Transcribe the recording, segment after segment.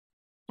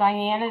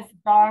Diana's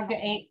dog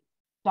ate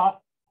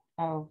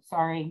oh,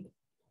 sorry.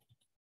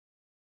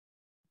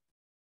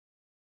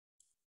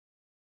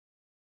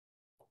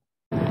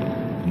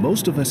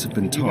 Most of us have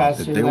been taught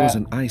that there was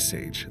an ice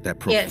age that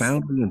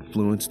profoundly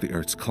influenced the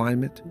Earth's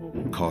climate,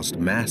 caused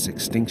mass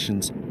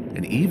extinctions,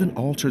 and even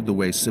altered the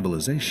way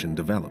civilization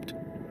developed.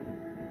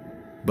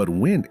 But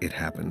when it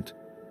happened,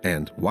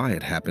 and why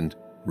it happened,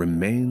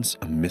 remains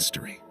a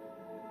mystery.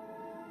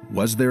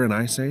 Was there an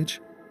ice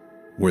age?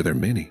 Were there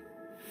many?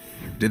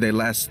 Did they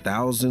last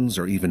thousands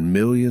or even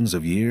millions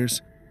of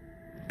years?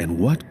 And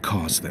what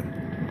caused them?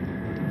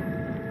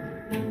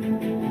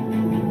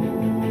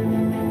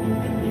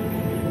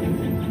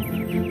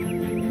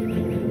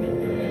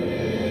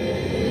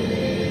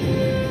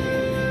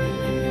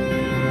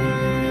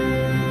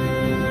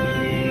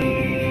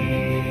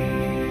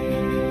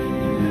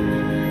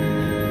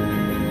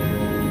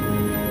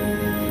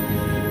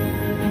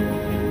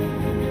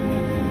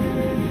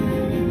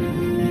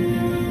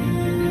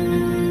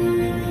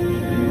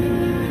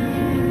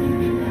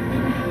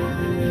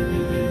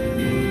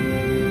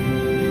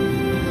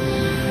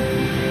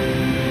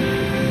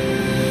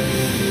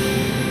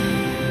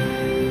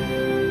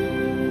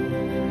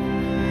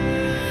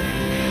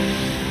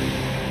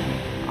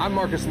 I'm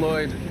Marcus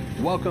Lloyd.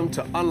 Welcome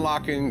to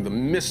Unlocking the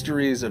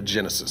Mysteries of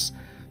Genesis.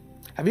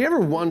 Have you ever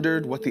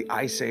wondered what the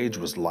Ice Age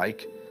was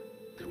like?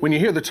 When you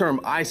hear the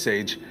term Ice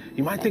Age,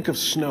 you might think of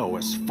snow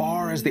as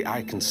far as the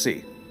eye can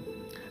see.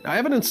 Now,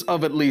 evidence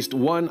of at least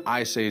one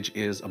Ice Age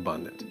is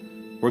abundant.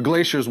 Where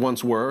glaciers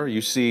once were,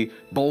 you see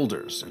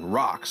boulders and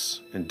rocks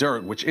and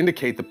dirt, which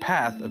indicate the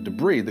path of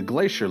debris the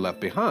glacier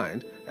left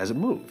behind as it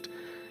moved.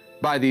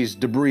 By these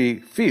debris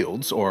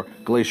fields, or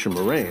glacier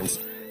moraines,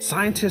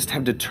 scientists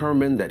have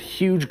determined that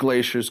huge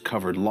glaciers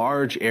covered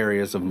large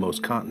areas of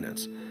most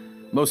continents.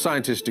 Most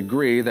scientists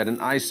agree that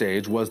an ice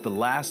age was the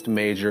last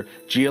major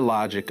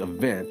geologic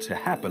event to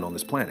happen on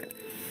this planet.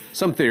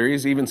 Some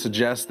theories even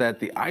suggest that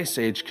the ice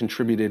age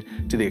contributed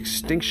to the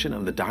extinction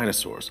of the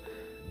dinosaurs.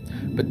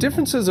 But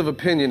differences of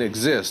opinion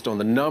exist on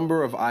the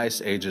number of ice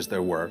ages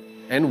there were,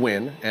 and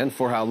when, and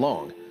for how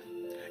long.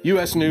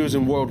 U.S. News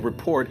and World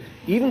Report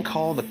even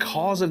call the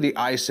cause of the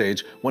ice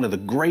age one of the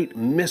great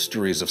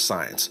mysteries of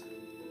science.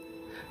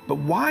 But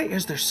why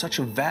is there such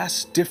a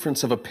vast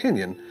difference of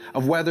opinion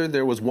of whether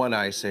there was one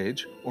ice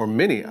age or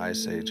many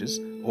ice ages,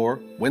 or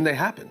when they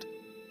happened?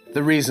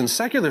 The reason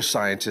secular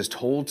scientists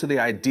hold to the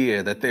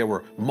idea that there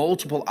were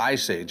multiple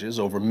ice ages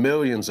over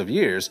millions of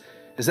years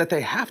is that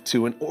they have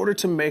to in order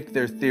to make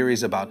their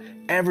theories about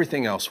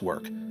everything else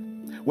work.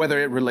 Whether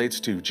it relates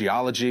to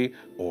geology,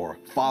 or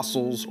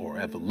fossils, or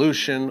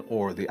evolution,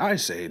 or the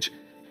ice age,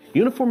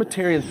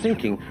 uniformitarian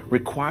thinking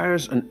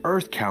requires an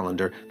Earth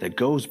calendar that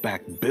goes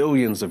back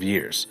billions of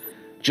years.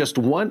 Just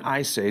one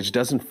ice age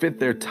doesn't fit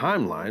their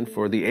timeline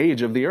for the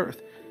age of the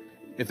Earth.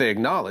 If they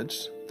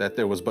acknowledge that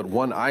there was but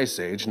one ice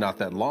age not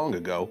that long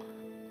ago,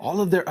 all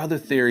of their other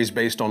theories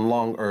based on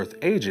long Earth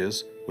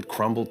ages would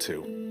crumble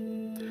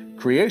too.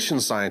 Creation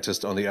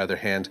scientists, on the other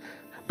hand,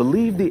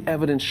 believe the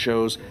evidence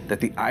shows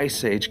that the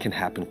ice age can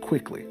happen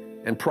quickly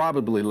and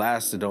probably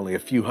lasted only a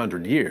few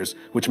hundred years,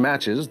 which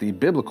matches the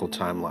biblical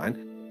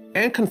timeline,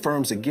 and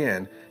confirms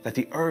again that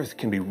the Earth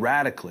can be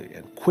radically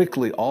and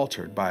quickly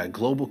altered by a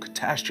global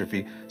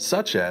catastrophe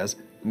such as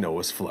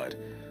Noah's flood.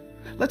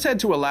 Let's head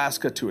to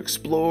Alaska to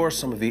explore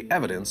some of the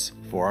evidence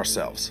for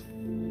ourselves.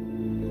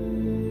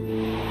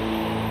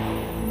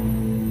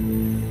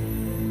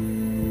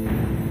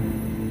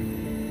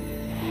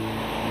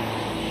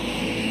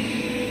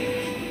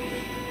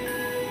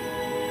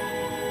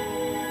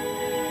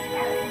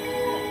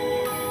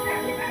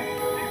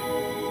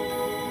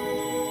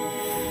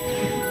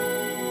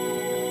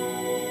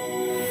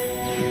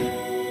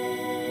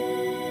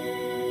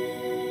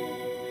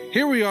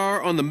 Here we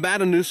are on the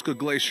Matanuska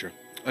Glacier,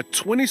 a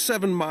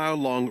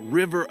 27-mile-long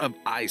river of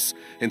ice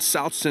in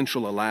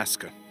south-central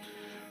Alaska.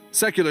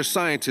 Secular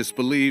scientists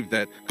believe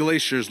that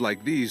glaciers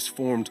like these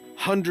formed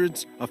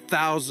hundreds of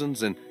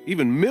thousands and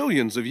even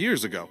millions of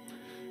years ago.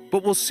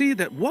 But we'll see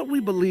that what we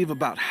believe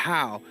about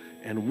how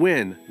and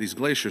when these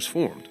glaciers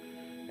formed,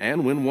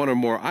 and when one or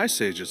more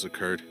ice ages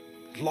occurred,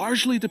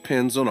 largely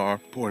depends on our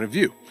point of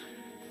view.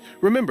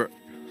 Remember,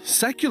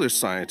 secular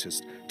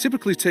scientists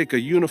typically take a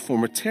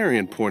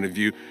uniformitarian point of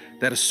view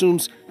that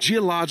assumes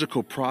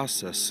geological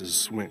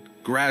processes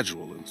went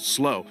gradual and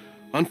slow,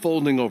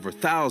 unfolding over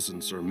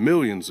thousands or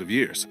millions of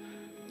years.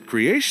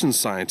 Creation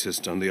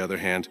scientists, on the other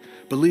hand,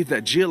 believe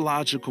that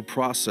geological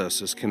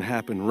processes can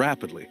happen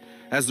rapidly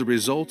as the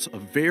result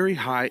of very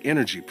high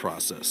energy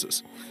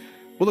processes.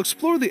 We'll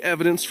explore the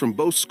evidence from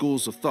both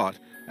schools of thought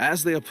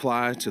as they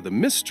apply to the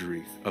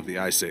mystery of the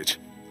Ice Age.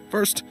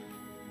 First,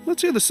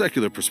 let's hear the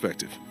secular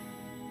perspective.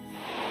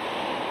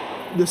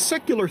 The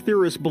secular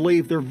theorists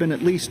believe there have been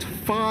at least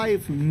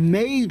 5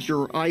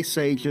 major ice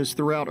ages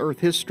throughout Earth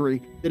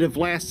history that have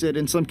lasted,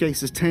 in some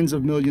cases, tens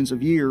of millions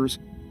of years.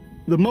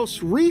 The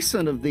most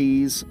recent of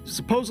these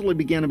supposedly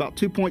began about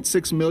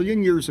 2.6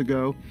 million years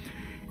ago,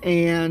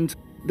 and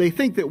they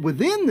think that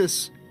within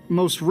this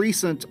most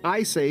recent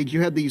ice age,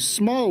 you had these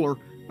smaller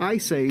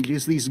ice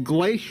ages, these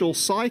glacial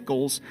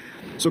cycles.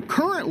 So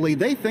currently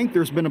they think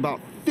there's been about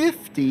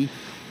 50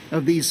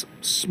 of these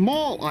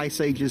small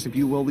ice ages, if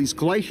you will, these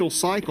glacial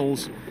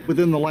cycles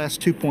within the last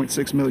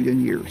 2.6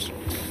 million years.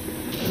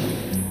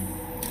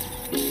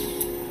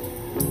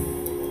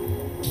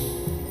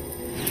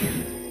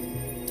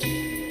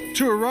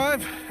 To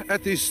arrive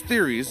at these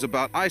theories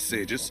about ice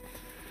ages,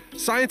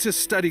 scientists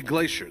study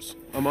glaciers,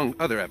 among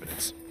other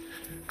evidence.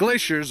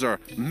 Glaciers are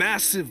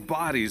massive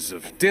bodies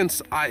of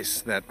dense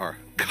ice that are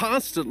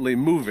constantly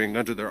moving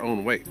under their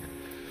own weight.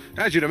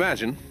 As you'd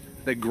imagine,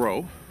 they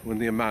grow when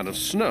the amount of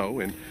snow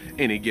in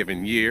any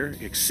given year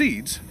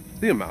exceeds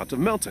the amount of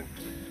melting,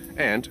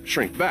 and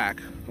shrink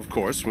back, of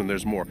course, when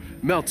there's more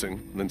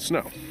melting than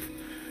snow.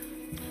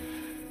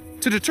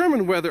 To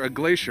determine whether a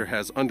glacier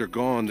has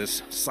undergone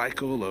this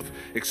cycle of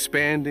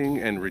expanding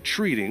and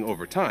retreating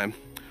over time,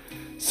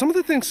 some of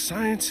the things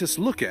scientists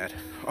look at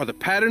are the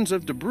patterns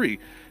of debris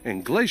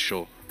in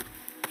glacial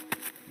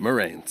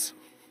moraines.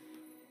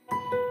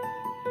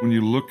 When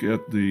you look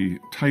at the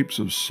types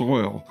of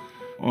soil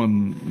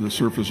on the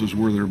surfaces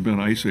where there have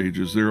been ice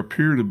ages, there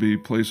appear to be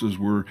places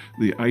where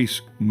the ice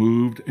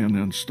moved and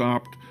then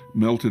stopped,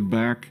 melted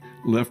back,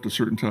 left a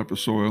certain type of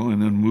soil,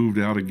 and then moved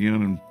out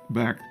again and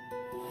back.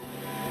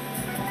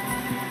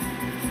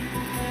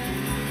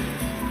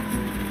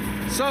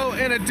 So,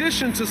 in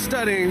addition to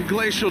studying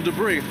glacial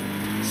debris,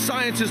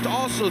 scientists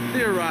also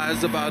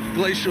theorize about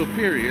glacial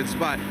periods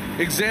by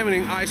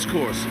examining ice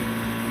cores.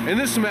 In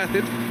this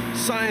method,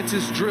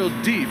 scientists drill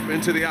deep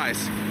into the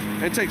ice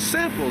and take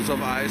samples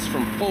of ice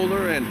from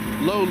polar and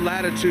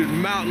low-latitude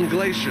mountain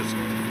glaciers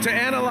to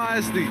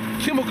analyze the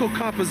chemical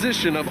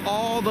composition of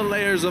all the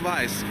layers of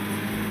ice.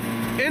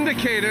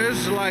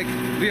 Indicators like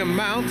the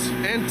amount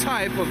and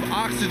type of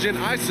oxygen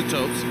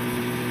isotopes,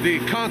 the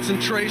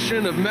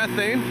concentration of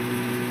methane,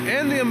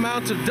 and the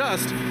amount of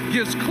dust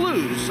gives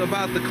clues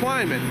about the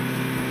climate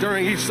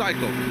during each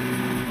cycle.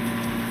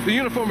 The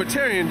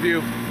uniformitarian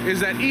view is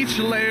that each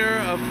layer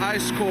of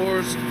ice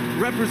cores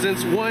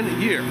represents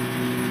 1 year.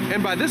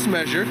 And by this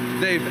measure,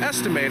 they've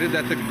estimated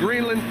that the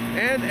Greenland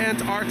and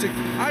Antarctic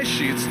ice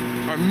sheets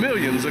are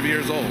millions of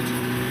years old.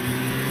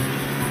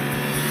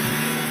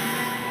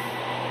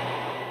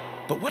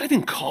 But what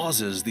even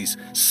causes these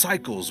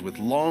cycles with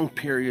long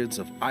periods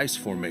of ice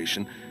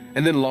formation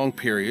and then long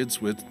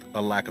periods with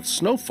a lack of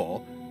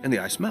snowfall and the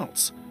ice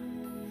melts?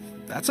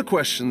 That's a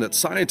question that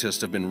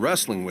scientists have been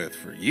wrestling with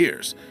for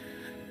years.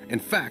 In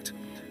fact,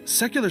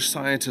 secular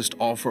scientists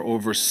offer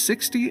over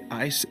 60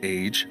 ice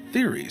age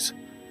theories.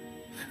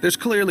 There's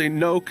clearly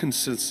no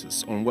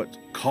consensus on what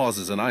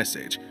causes an ice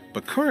age,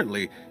 but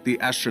currently the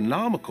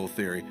astronomical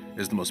theory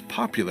is the most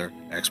popular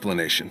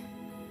explanation.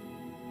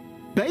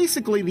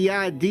 Basically, the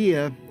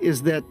idea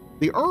is that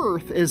the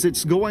Earth, as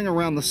it's going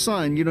around the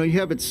sun, you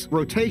have its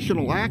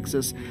rotational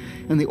axis,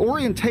 and the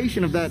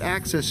orientation of that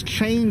axis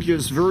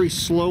changes very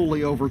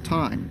slowly over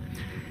time.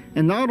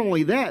 And not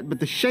only that, but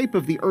the shape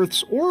of the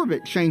Earth's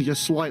orbit changes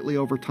slightly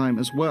over time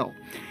as well.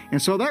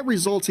 And so that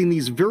results in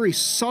these very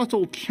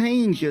subtle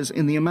changes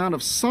in the amount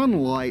of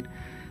sunlight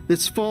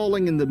that's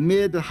falling in the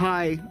mid to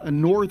high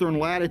northern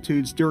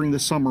latitudes during the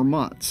summer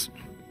months.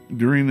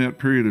 During that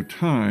period of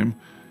time,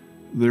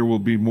 there will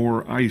be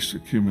more ice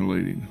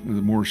accumulating,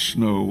 more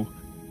snow.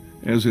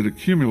 As it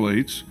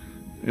accumulates,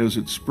 as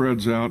it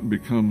spreads out and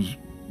becomes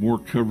more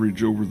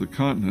coverage over the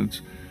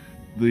continents,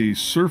 the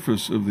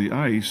surface of the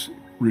ice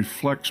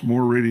reflects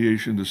more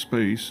radiation to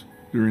space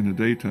during the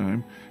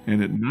daytime,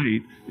 and at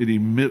night it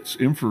emits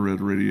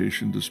infrared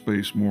radiation to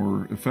space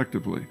more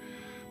effectively.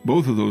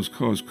 Both of those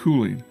cause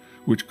cooling,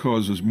 which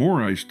causes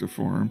more ice to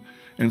form,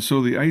 and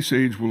so the ice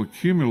age will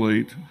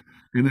accumulate,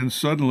 and then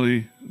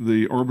suddenly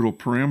the orbital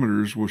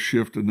parameters will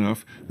shift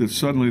enough that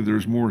suddenly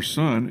there's more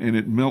sun and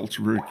it melts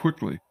very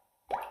quickly.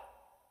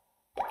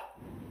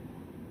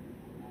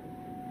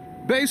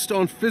 Based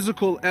on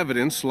physical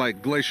evidence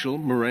like glacial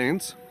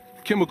moraines,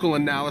 chemical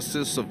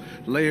analysis of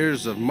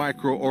layers of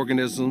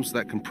microorganisms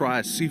that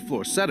comprise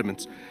seafloor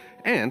sediments,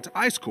 and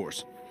ice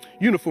cores,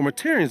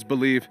 uniformitarians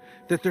believe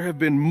that there have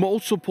been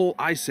multiple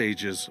ice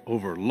ages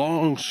over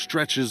long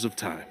stretches of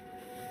time.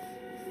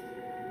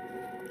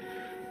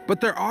 But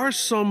there are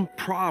some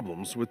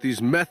problems with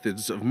these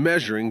methods of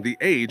measuring the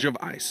age of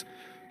ice.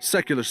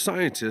 Secular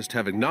scientists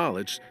have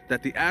acknowledged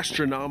that the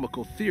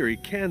astronomical theory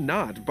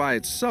cannot by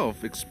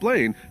itself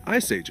explain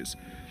ice ages.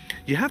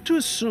 You have to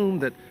assume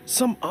that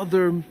some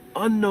other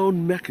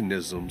unknown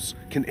mechanisms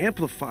can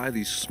amplify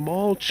these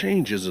small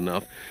changes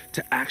enough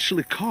to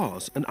actually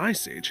cause an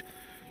ice age.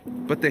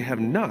 But they have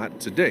not,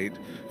 to date,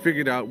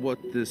 figured out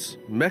what this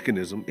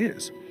mechanism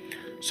is.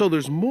 So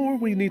there's more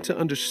we need to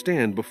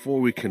understand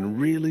before we can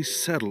really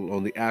settle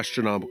on the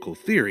astronomical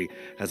theory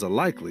as a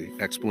likely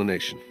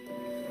explanation.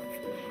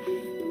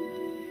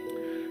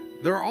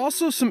 There are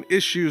also some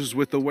issues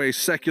with the way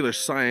secular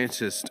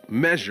scientists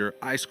measure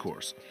ice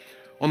cores.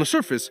 On the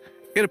surface,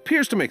 it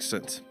appears to make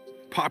sense.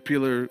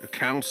 Popular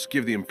accounts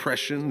give the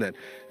impression that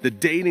the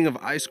dating of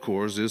ice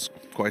cores is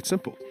quite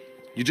simple.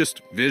 You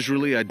just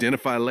visually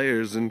identify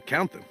layers and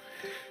count them.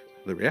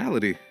 The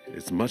reality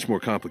is much more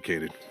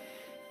complicated.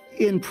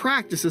 In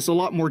practice, it's a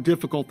lot more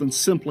difficult than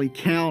simply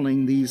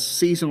counting these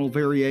seasonal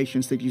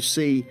variations that you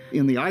see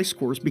in the ice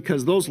cores,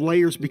 because those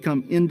layers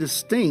become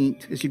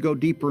indistinct as you go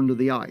deeper into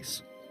the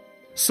ice.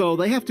 So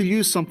they have to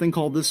use something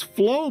called this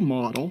flow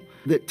model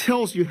that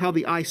tells you how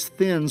the ice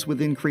thins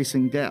with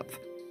increasing depth.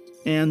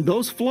 And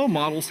those flow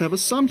models have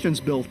assumptions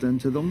built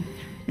into them.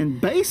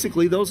 And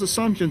basically, those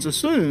assumptions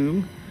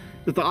assume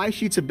that the ice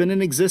sheets have been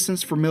in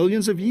existence for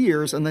millions of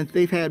years and that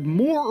they've had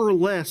more or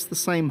less the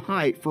same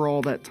height for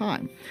all that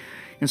time.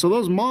 And so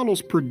those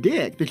models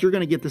predict that you're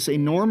going to get this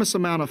enormous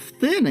amount of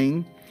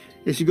thinning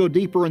as you go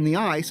deeper in the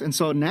ice. And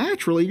so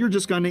naturally, you're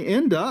just going to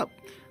end up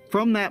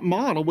from that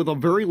model with a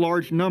very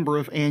large number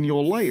of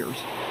annual layers.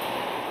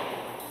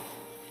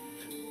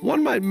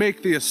 One might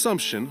make the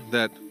assumption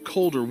that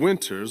colder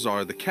winters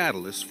are the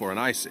catalyst for an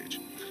ice age.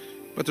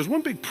 But there's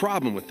one big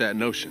problem with that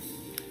notion.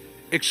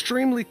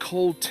 Extremely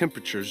cold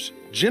temperatures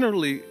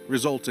generally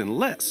result in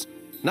less,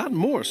 not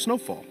more,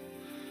 snowfall.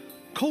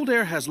 Cold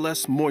air has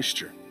less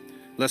moisture.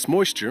 Less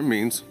moisture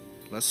means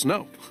less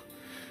snow.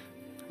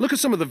 Look at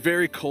some of the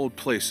very cold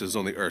places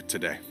on the Earth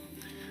today.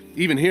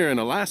 Even here in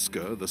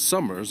Alaska, the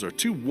summers are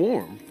too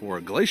warm for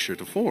a glacier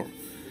to form.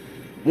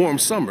 Warm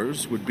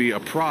summers would be a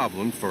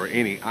problem for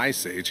any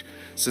ice age,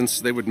 since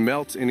they would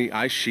melt any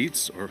ice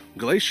sheets or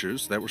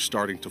glaciers that were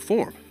starting to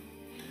form.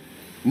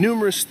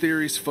 Numerous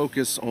theories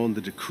focus on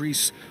the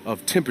decrease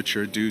of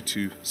temperature due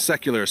to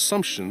secular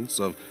assumptions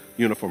of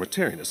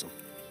uniformitarianism.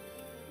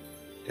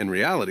 In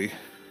reality,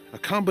 a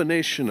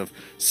combination of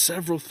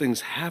several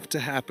things have to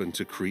happen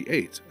to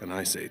create an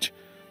ice age.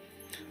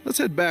 Let's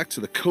head back to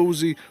the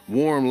cozy,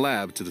 warm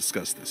lab to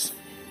discuss this.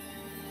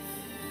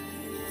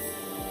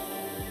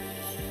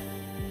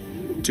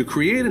 To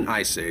create an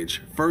ice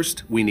age,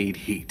 first we need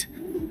heat.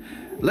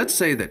 Let's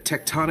say that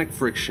tectonic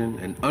friction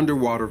and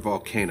underwater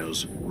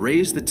volcanoes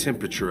raise the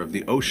temperature of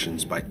the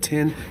oceans by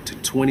 10 to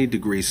 20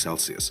 degrees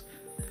Celsius.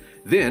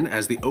 Then,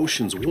 as the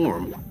oceans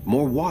warm,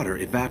 more water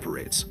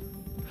evaporates.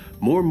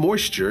 More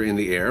moisture in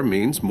the air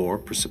means more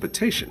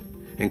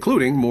precipitation,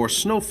 including more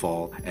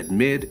snowfall at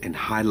mid and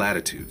high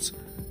latitudes.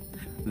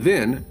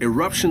 Then,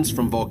 eruptions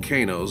from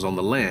volcanoes on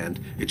the land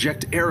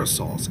eject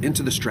aerosols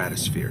into the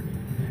stratosphere.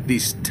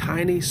 These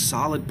tiny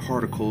solid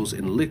particles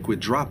in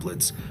liquid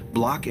droplets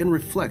block and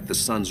reflect the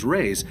sun's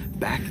rays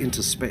back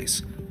into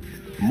space.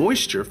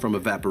 Moisture from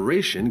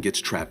evaporation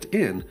gets trapped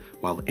in,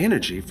 while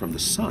energy from the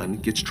sun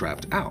gets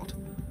trapped out.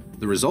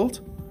 The result?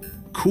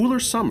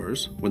 Cooler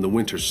summers when the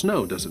winter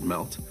snow doesn't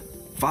melt,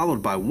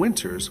 followed by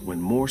winters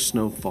when more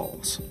snow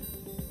falls.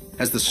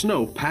 As the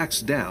snow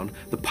packs down,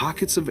 the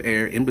pockets of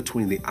air in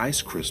between the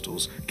ice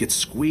crystals get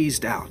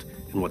squeezed out,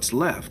 and what's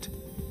left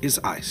is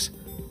ice.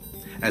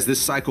 As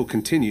this cycle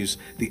continues,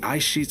 the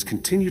ice sheets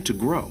continue to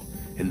grow,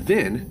 and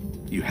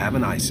then you have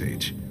an ice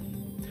age.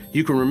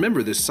 You can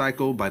remember this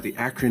cycle by the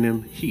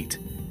acronym HEAT.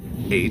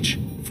 H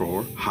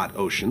for hot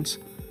oceans,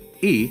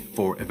 E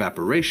for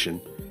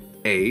evaporation,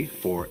 A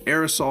for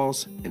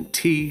aerosols, and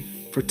T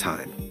for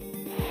time.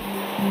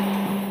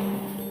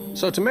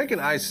 So to make an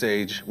ice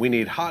age, we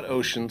need hot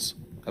oceans,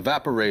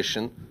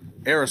 evaporation,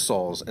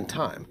 aerosols, and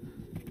time.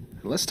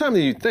 Less time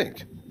than you'd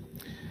think.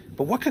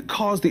 But what could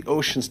cause the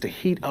oceans to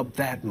heat up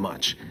that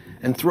much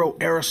and throw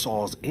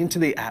aerosols into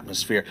the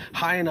atmosphere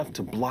high enough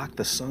to block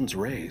the sun's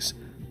rays?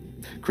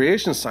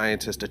 Creation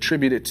scientists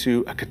attribute it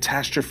to a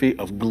catastrophe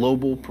of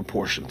global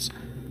proportions,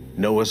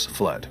 Noah's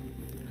flood.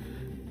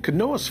 Could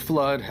Noah's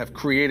flood have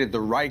created the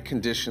right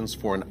conditions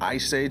for an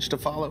ice age to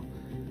follow?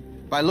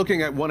 By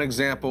looking at one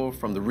example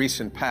from the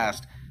recent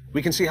past,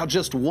 we can see how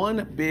just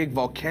one big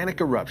volcanic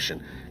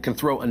eruption can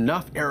throw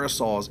enough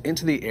aerosols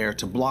into the air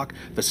to block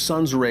the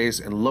sun's rays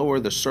and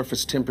lower the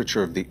surface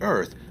temperature of the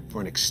Earth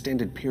for an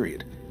extended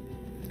period.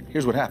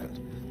 Here's what happened.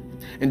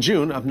 In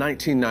June of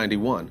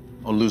 1991,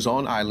 on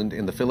Luzon Island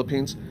in the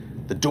Philippines,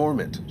 the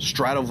dormant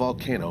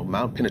stratovolcano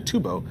Mount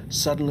Pinatubo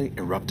suddenly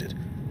erupted.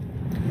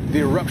 The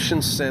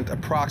eruption sent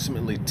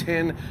approximately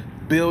 10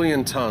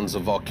 billion tons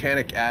of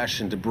volcanic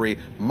ash and debris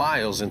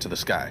miles into the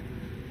sky.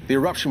 The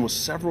eruption was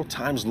several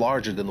times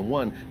larger than the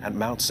one at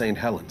Mount St.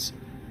 Helens.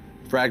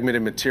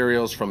 Fragmented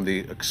materials from the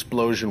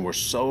explosion were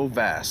so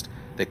vast,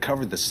 they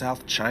covered the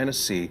South China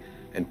Sea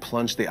and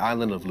plunged the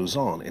island of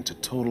Luzon into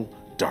total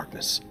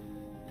darkness.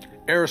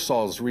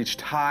 Aerosols reached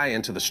high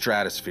into the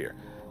stratosphere.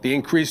 The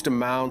increased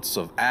amounts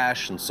of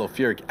ash and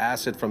sulfuric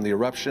acid from the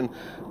eruption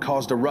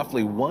caused a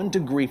roughly 1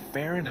 degree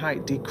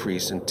Fahrenheit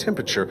decrease in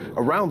temperature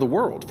around the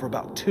world for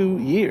about 2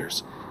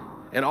 years.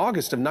 In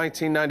August of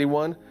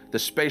 1991, the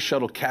space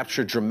shuttle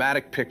captured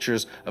dramatic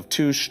pictures of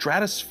 2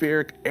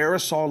 stratospheric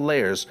aerosol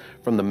layers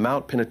from the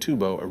Mount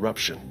Pinatubo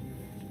eruption.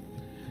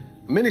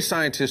 Many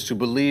scientists who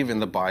believe in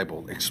the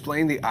Bible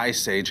explain the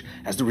Ice Age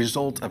as the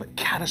result of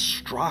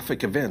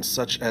catastrophic events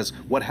such as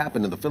what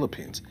happened in the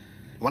Philippines.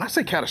 When I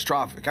say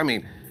catastrophic, I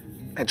mean,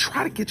 and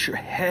try to get your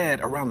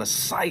head around the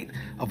sight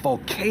of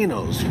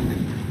volcanoes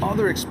and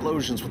other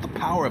explosions with the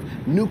power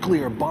of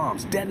nuclear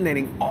bombs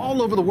detonating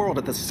all over the world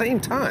at the same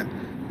time.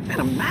 And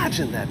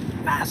imagine that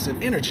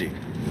massive energy.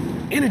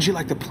 energy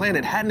like the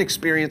planet hadn't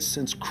experienced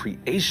since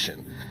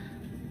creation.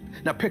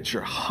 Now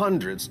picture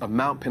hundreds of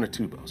Mount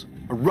Pinatubo's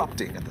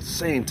erupting at the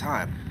same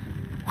time.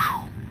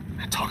 Whew,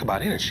 talk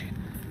about energy.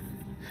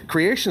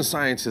 Creation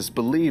scientists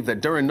believe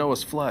that during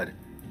Noah's flood,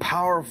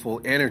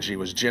 powerful energy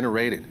was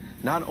generated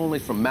not only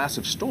from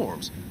massive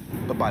storms,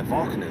 but by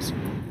volcanism,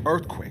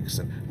 earthquakes,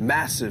 and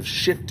massive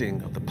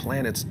shifting of the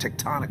planet's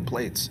tectonic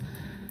plates.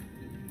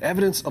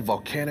 Evidence of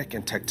volcanic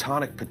and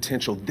tectonic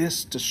potential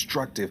this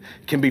destructive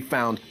can be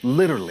found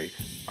literally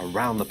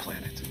around the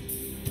planet.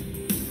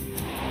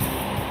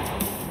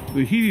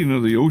 The heating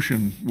of the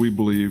ocean, we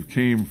believe,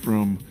 came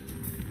from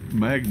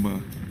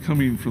magma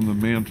coming from the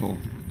mantle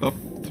up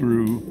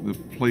through the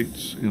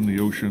plates in the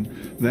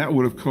ocean. That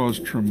would have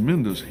caused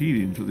tremendous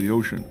heating to the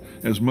ocean,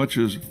 as much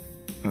as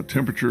a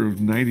temperature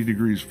of 90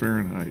 degrees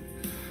Fahrenheit.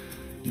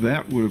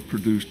 That would have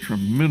produced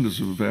tremendous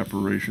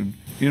evaporation,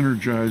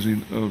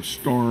 energizing of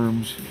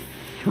storms,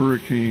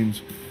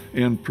 hurricanes,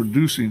 and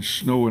producing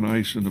snow and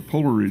ice in the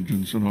polar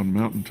regions and on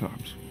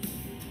mountaintops.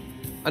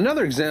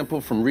 Another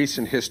example from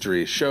recent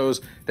history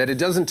shows that it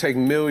doesn't take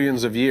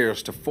millions of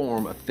years to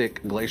form a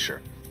thick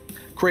glacier.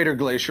 Crater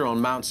Glacier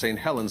on Mount St.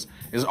 Helens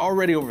is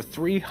already over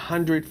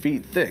 300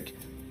 feet thick,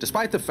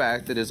 despite the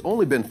fact that it has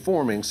only been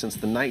forming since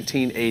the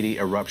 1980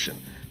 eruption.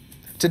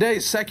 Today,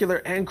 secular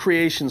and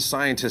creation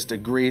scientists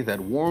agree that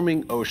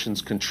warming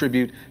oceans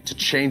contribute to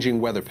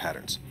changing weather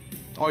patterns.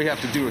 All you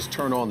have to do is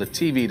turn on the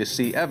TV to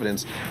see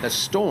evidence that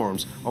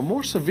storms are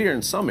more severe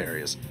in some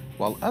areas,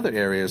 while other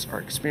areas are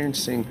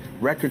experiencing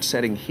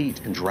record-setting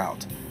heat and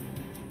drought.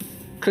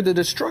 Could the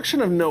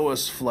destruction of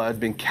Noah's flood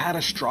been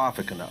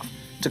catastrophic enough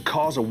to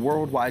cause a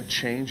worldwide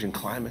change in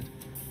climate?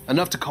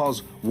 Enough to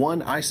cause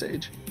one ice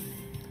age?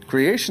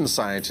 Creation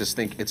scientists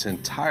think it's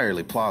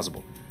entirely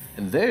plausible,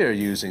 and they are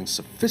using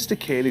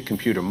sophisticated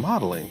computer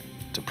modeling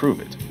to prove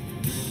it.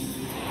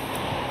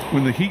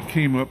 When the heat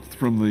came up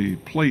from the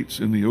plates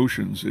in the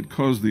oceans, it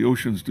caused the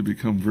oceans to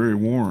become very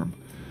warm,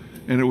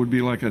 and it would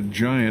be like a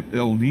giant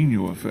El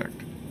Nino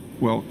effect.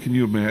 Well, can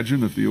you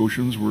imagine if the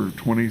oceans were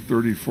 20,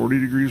 30, 40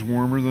 degrees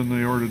warmer than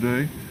they are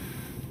today?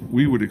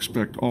 We would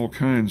expect all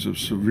kinds of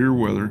severe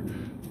weather,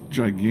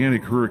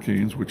 gigantic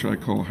hurricanes, which I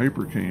call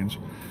hypercanes,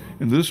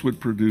 and this would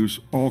produce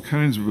all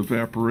kinds of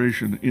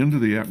evaporation into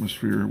the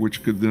atmosphere,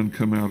 which could then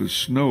come out as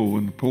snow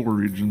in the polar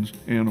regions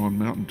and on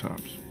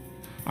mountaintops.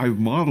 I've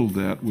modeled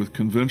that with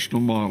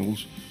conventional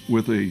models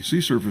with a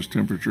sea surface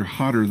temperature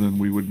hotter than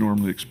we would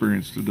normally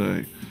experience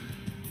today.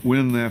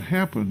 When that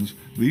happens,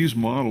 these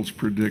models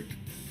predict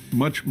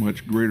much,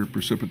 much greater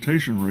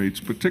precipitation rates,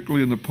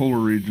 particularly in the polar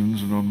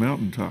regions and on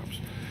mountaintops.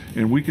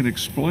 And we can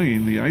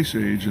explain the ice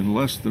age in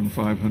less than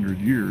 500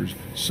 years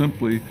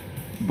simply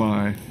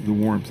by the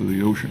warmth of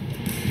the ocean.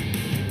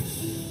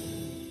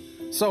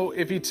 So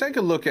if you take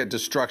a look at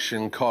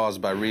destruction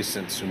caused by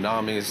recent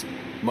tsunamis,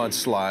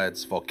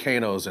 mudslides,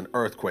 volcanoes, and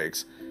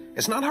earthquakes,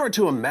 it's not hard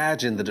to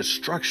imagine the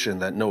destruction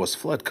that Noah's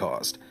flood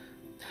caused.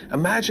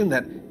 Imagine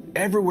that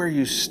everywhere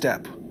you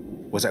step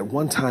was at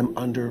one time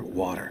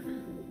underwater.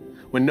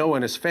 When Noah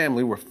and his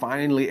family were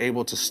finally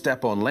able to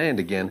step on land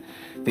again,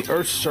 the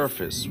Earth's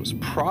surface was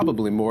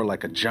probably more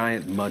like a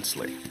giant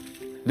mudslide.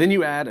 Then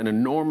you add an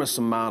enormous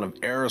amount of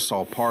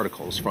aerosol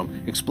particles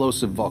from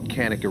explosive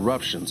volcanic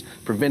eruptions,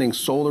 preventing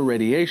solar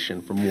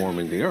radiation from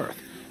warming the Earth.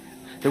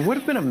 There would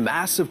have been a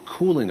massive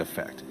cooling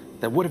effect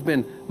that would have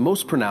been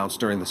most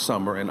pronounced during the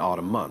summer and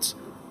autumn months.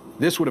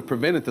 This would have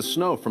prevented the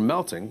snow from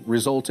melting,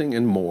 resulting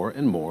in more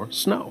and more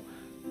snow.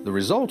 The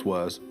result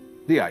was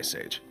the Ice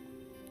Age.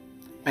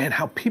 Man,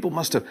 how people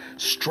must have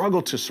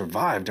struggled to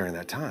survive during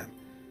that time.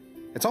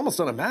 It's almost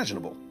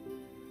unimaginable.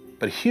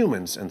 But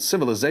humans and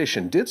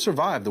civilization did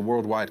survive the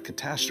worldwide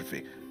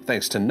catastrophe,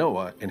 thanks to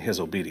Noah and his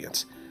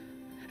obedience.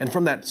 And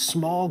from that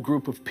small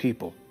group of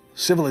people,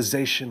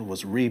 civilization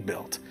was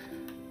rebuilt.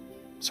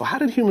 So how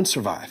did humans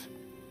survive?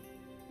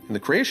 In the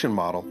creation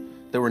model,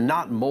 there were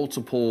not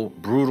multiple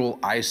brutal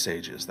ice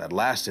ages that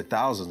lasted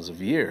thousands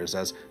of years,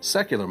 as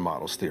secular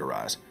models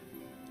theorize.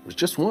 It was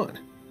just one.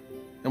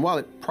 And while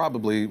it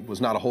probably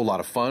was not a whole lot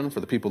of fun for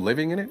the people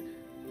living in it,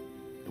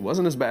 it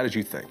wasn't as bad as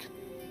you think.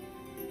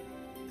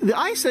 The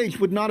Ice Age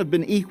would not have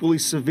been equally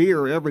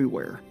severe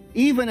everywhere.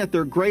 Even at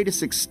their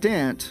greatest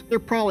extent, they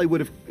probably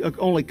would have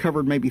only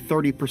covered maybe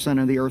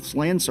 30% of the Earth's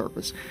land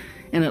surface.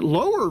 And at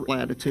lower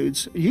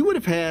latitudes, you would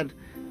have had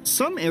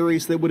some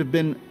areas that would have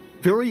been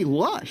very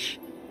lush.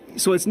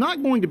 So it's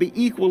not going to be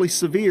equally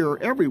severe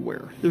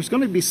everywhere. There's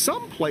going to be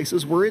some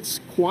places where it's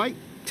quite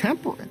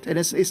temperate, and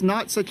it's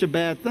not such a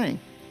bad thing.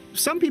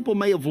 Some people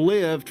may have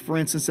lived, for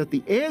instance, at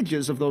the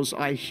edges of those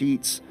ice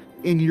sheets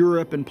in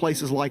Europe and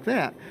places like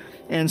that.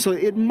 And so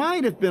it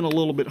might have been a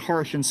little bit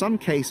harsh in some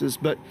cases,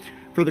 but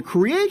for the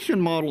creation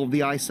model of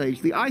the Ice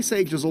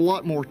Age is a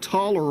lot more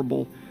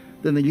tolerable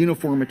than the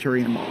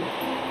uniformitarian model.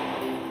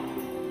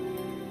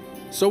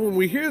 So when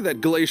we hear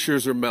that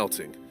glaciers are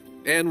melting,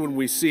 and when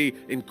we see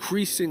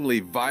increasingly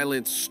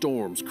violent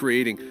storms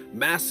creating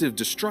massive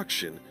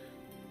destruction,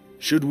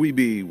 should we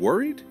be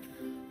worried?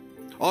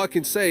 All I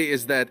can say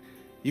is that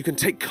you can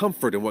take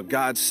comfort in what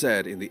God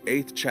said in the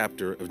 8th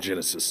chapter of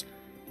Genesis.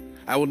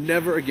 I will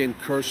never again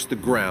curse the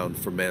ground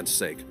for man's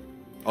sake,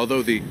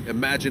 although the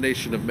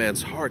imagination of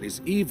man's heart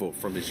is evil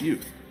from his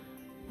youth.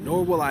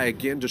 Nor will I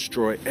again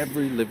destroy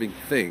every living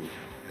thing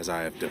as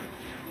I have done.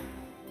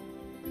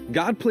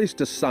 God placed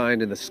a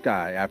sign in the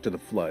sky after the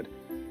flood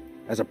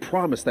as a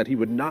promise that he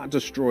would not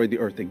destroy the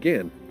earth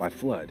again by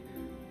flood.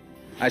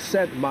 I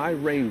set my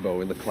rainbow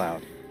in the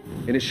cloud,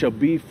 and it shall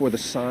be for the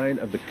sign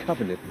of the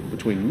covenant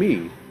between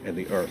me and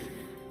the earth.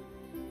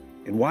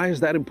 And why is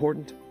that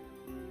important?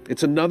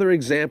 It's another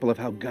example of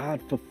how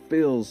God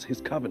fulfills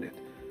his covenant.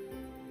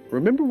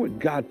 Remember what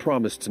God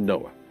promised to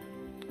Noah.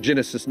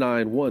 Genesis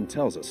 9:1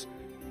 tells us,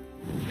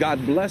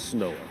 God blessed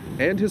Noah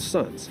and his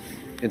sons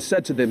and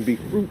said to them, be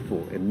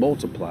fruitful and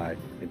multiply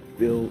and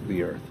fill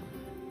the earth.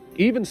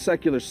 Even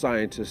secular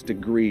scientists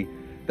agree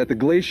that the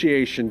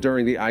glaciation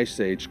during the Ice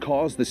Age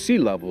caused the sea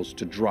levels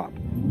to drop,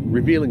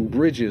 revealing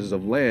bridges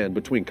of land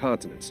between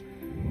continents.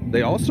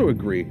 They also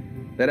agree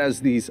that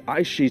as these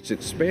ice sheets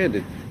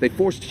expanded, they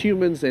forced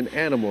humans and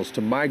animals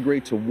to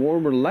migrate to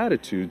warmer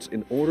latitudes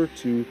in order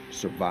to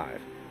survive.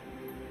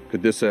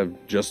 Could this have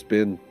just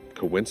been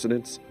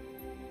coincidence?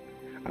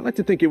 I like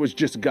to think it was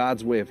just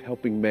God's way of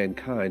helping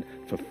mankind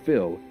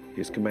fulfill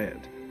his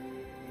command.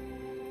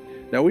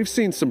 Now, we've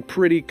seen some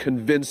pretty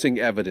convincing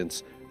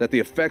evidence that the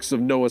effects of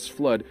Noah's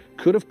flood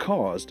could have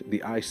caused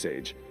the Ice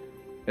Age.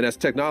 And as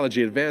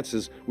technology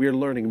advances, we are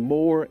learning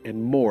more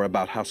and more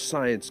about how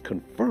science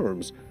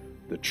confirms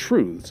the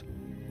truths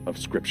of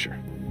Scripture.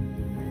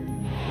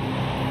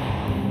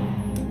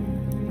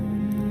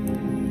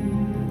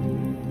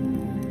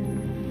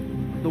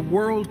 The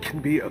world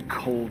can be a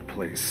cold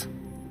place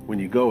when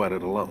you go at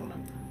it alone.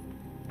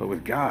 But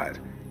with God,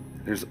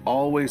 there's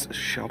always a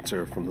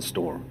shelter from the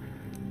storm.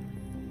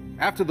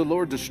 After the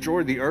Lord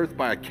destroyed the earth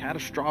by a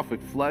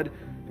catastrophic flood,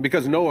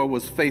 because Noah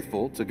was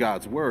faithful to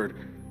God's word,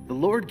 the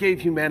Lord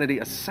gave humanity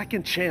a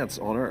second chance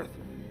on earth.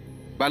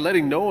 By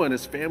letting Noah and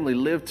his family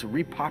live to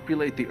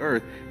repopulate the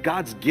earth,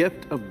 God's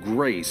gift of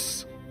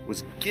grace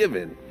was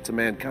given to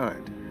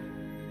mankind.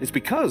 It's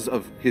because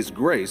of his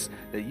grace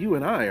that you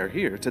and I are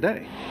here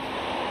today.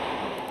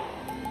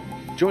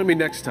 Join me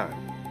next time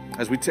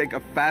as we take a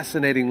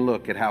fascinating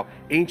look at how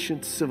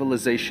ancient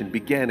civilization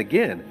began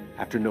again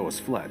after Noah's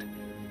flood.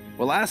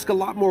 We'll ask a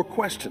lot more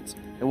questions,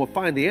 and we'll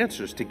find the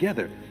answers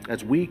together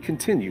as we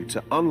continue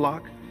to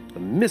unlock the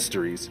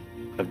mysteries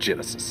of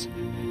Genesis.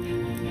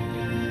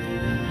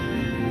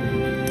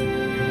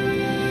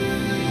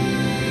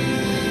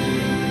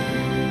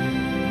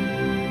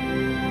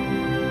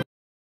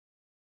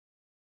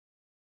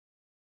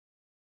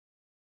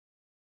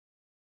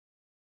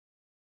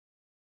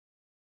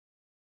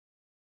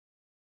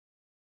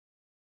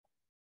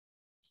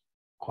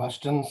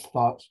 Questions,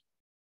 thoughts?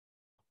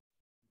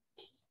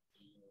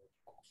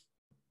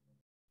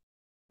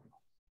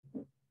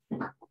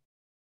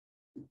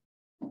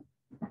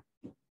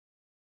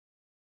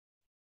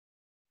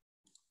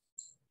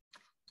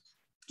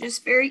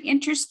 Just very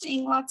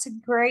interesting, lots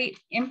of great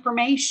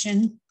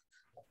information.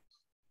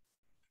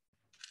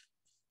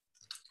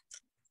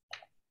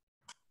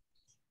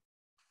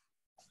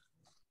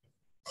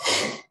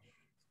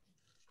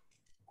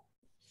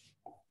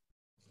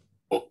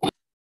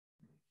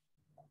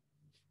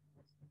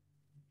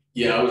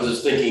 Yeah, I was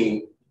just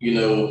thinking, you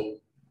know,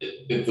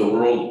 if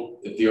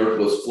the earth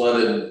was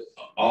flooded,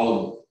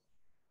 all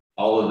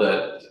of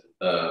that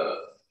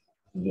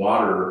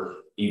water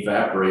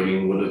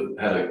evaporating would have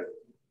had a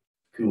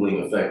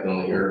cooling effect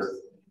on the earth.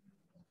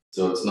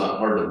 So it's not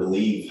hard to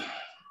believe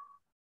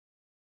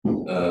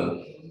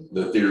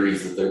the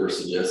theories that they were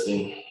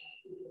suggesting.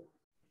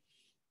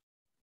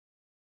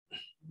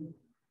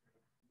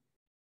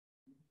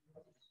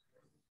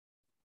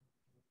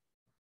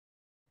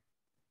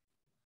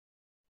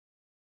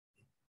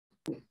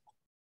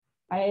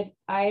 I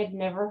had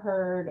never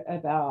heard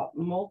about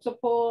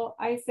multiple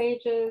ice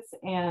ages,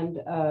 and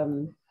I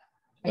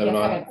guess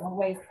I had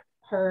always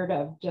heard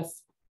of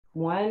just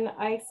one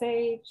ice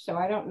age. So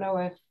I don't know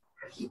if,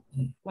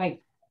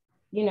 like,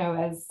 you know,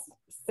 as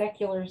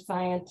secular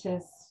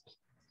scientists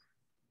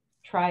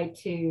try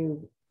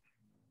to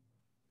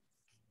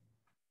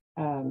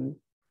kind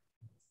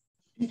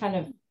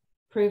of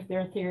prove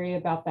their theory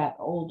about that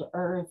old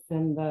earth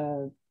and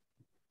the,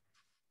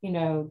 you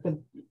know, the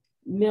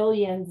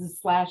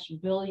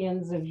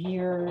millions/billions of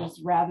years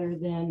rather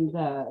than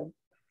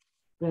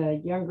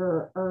the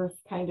younger earth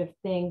kind of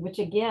thing, which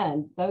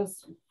again,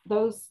 those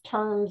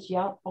terms,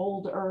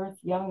 old earth,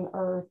 young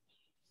earth,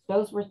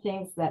 those were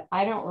things that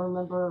I don't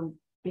remember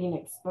being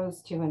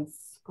exposed to in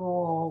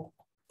school.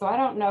 So I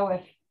don't know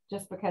if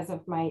just because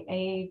of my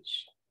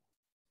age,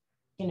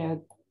 you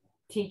know,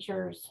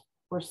 teachers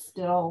were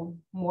still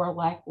more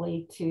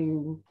likely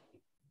to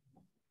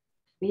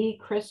be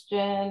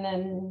Christian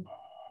and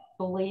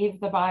believe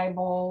the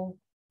Bible,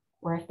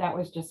 or if that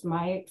was just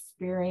my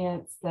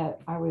experience that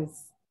I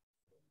was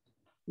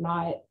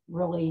not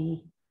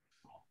really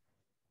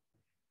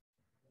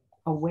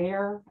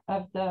aware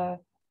of the,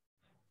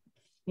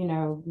 you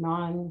know,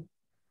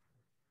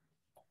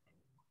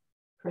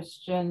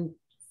 non-Christian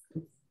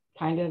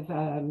kind of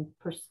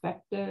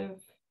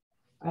perspective.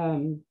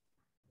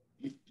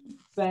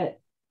 But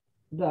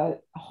the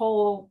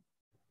whole,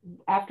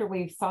 after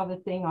we saw the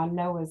thing on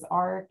Noah's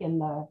Ark and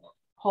the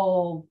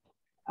whole,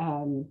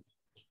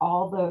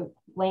 all the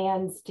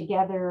lands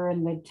together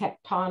and the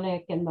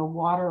tectonic and the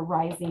water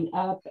rising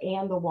up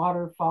and the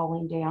water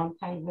falling down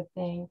kind of a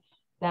thing,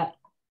 that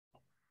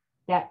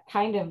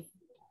kind of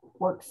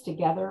works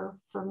together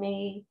for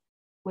me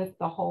with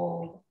the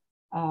whole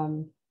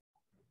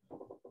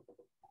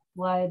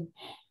flood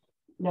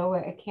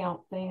Noah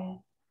account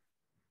thing.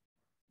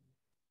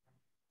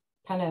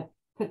 Kind of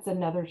puts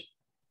another,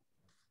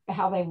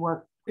 how they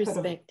work,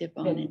 perspective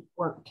on it.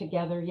 Work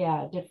together.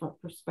 Yeah, a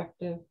different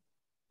perspective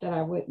that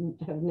I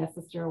wouldn't have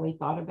necessarily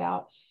thought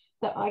about.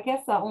 So I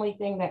guess the only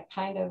thing that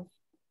kind of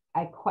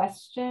I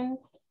question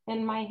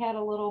in my head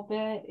a little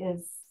bit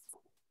is,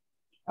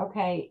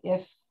 okay,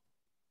 if,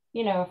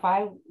 you know, if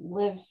I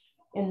live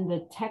in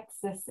the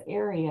Texas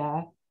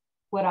area,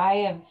 would I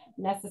have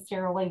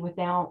necessarily,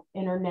 without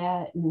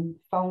internet and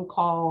phone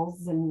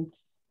calls and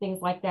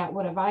things like that,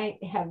 would I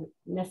have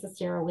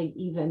necessarily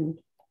even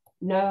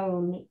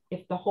known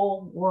if the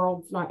whole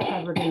world's not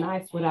covered in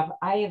ice? Would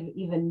I have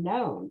even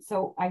known?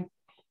 So I,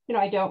 you know,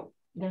 I don't,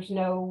 there's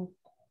no,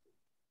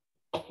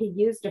 he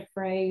used a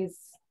phrase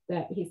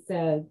that he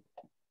said,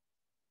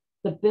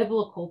 the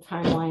biblical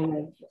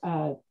timeline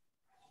of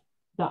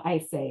the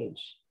Ice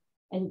Age.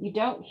 And you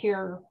don't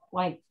hear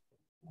like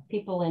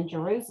people in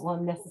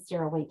Jerusalem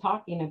necessarily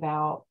talking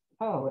about,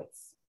 oh,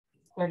 it's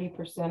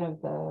 30%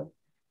 of the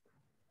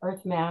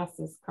Earth mass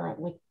is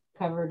currently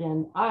covered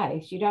in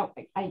ice. You don't,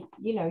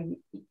 you know,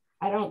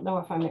 I don't know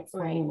if I'm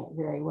explaining it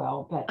very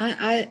well, but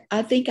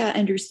I think I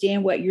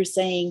understand what you're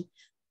saying.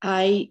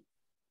 I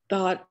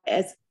thought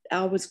as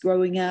I was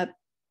growing up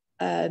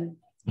and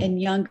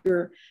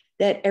younger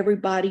that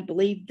everybody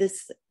believed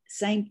this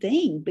same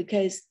thing,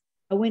 because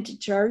I went to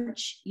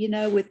church, you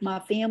know, with my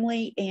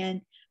family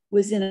and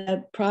was in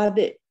a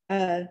private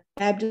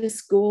Baptist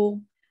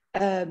school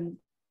through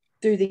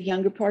the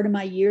younger part of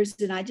my years.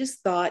 And I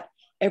just thought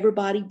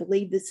everybody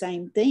believed the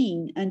same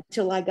thing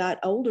until I got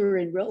older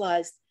and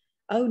realized,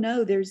 oh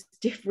no, there's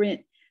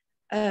different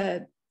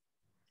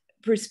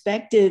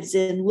perspectives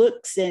and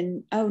looks,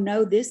 and oh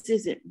no, this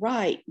isn't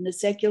right. And the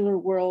secular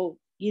world,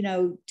 you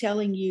know,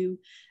 telling you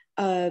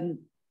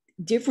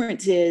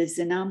differences,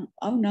 and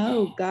oh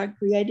no, God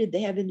created the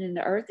heaven and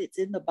the earth. It's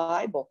in the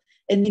Bible.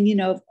 And then, you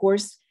know, of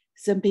course,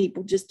 some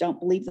people just don't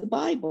believe the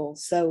Bible.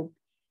 So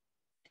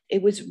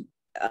it was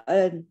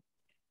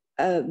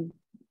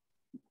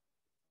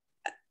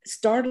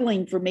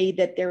startling for me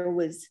that there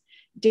was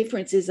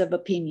differences of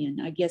opinion,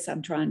 I guess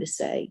I'm trying to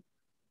say.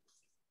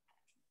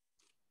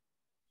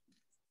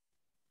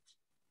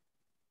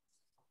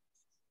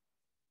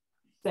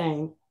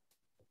 Same.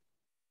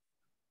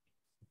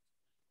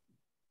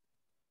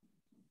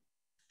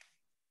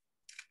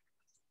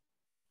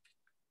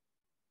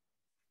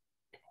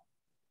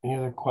 Any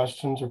other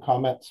questions or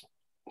comments?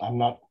 I'm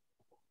not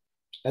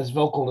as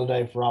vocal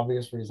today for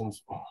obvious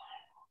reasons.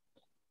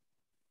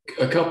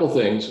 A couple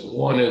things.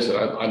 One is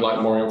I'd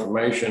like more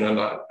information, and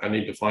I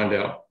need to find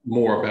out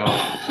more about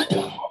what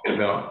we're talking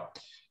about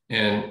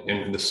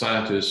and the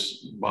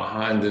scientists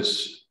behind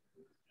this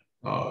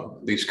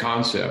these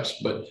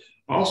concepts. But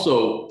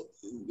also,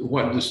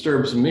 what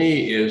disturbs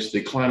me is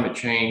the climate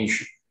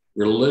change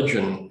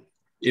religion.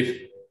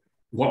 If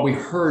what we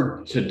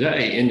heard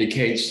today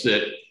indicates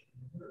that,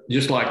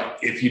 just like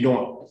if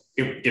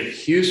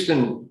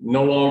Houston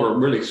no longer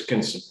really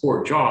can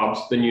support jobs,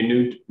 then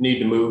you need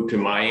to move to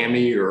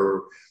Miami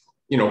or,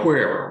 you know,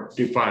 wherever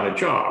to find a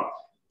job.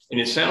 And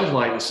it sounds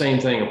like the same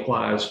thing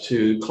applies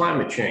to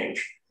climate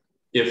change.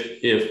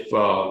 If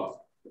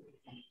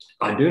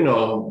I do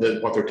know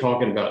that what they're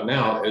talking about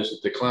now is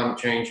that the climate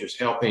change is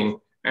helping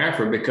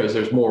Africa because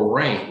there's more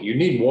rain. You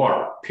need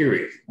water,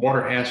 period.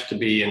 Water has to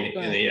be in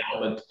the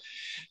element.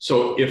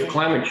 So if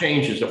climate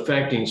change is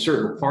affecting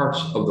certain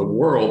parts of the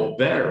world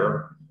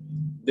better,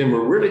 then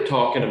we're really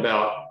talking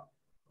about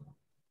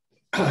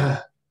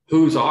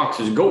whose ox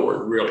is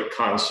gored, really,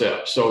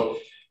 concept. So,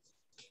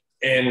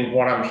 and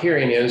what I'm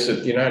hearing is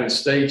that the United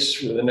States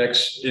for the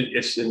next,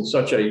 it's in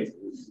such a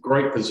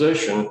great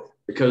position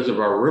because of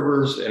our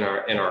rivers and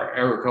our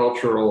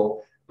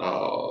agricultural,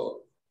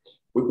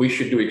 we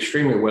should do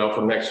extremely well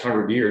for the next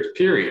 100 years,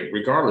 period,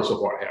 regardless of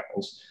what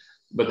happens.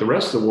 But the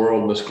rest of the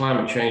world, in this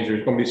climate change,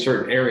 there's going to be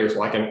certain areas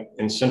like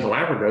in Central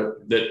Africa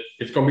that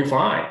it's going to be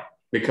fine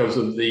because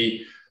of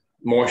the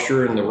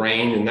moisture and the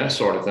rain and that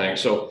sort of thing.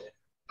 So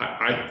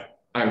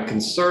I'm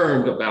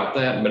concerned about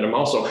that, but I'm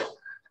also,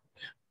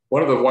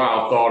 one of the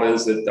wild thought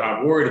is that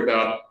I'm worried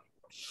about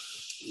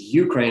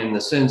Ukraine in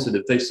the sense that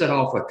if they set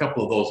off a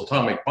couple of those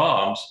atomic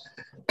bombs,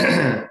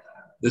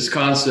 this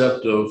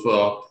concept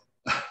of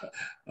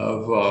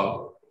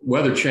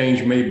weather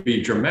change may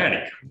be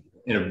dramatic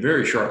in a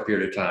very short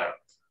period of time,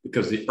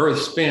 because the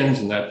Earth spins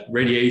and that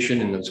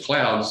radiation and those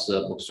clouds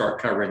will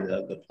start covering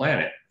the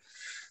planet.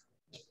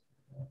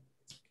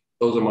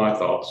 Those are my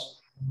thoughts.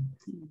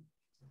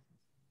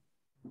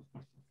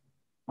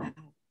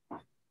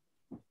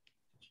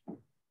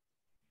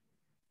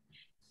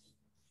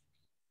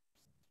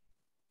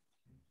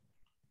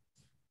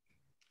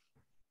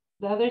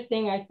 the other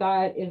thing I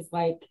thought is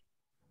like,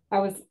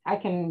 I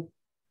can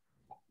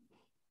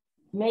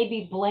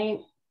maybe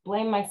blame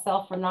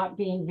myself for not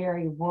being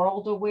very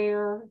world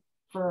aware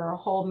for a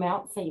whole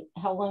Mount St.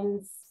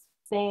 Helens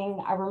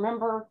thing. I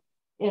remember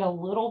it a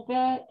little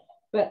bit,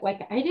 but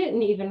like I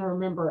didn't even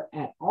remember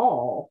at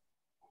all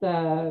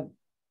the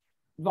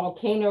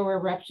volcano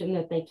eruption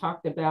that they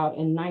talked about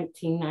in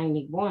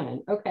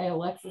 1991. Okay,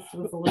 Alexis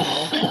was a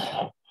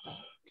little.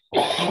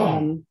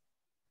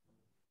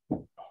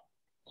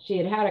 She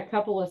had a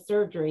couple of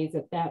surgeries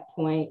at that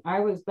point.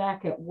 I was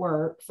back at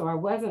work, so I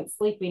wasn't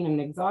sleeping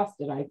and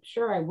exhausted. I'm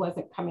sure I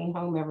wasn't coming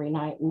home every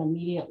night and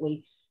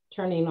immediately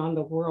turning on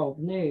the world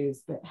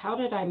news. But how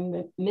did I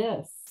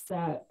miss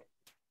that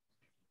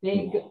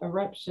big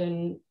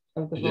eruption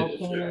of the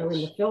volcano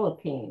in the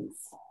Philippines?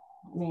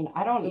 I mean,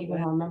 I don't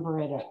even remember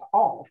it at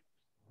all.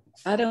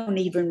 I don't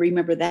even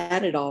remember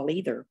that at all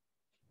either.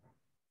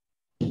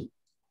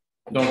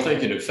 Don't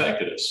think it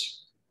affected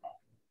us.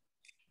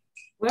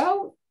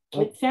 Well,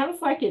 it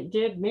sounds like it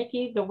did,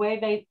 Mickey, the way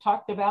they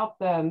talked about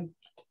the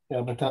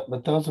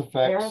but those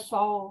effects,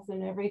 aerosols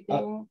and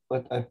everything.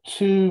 But a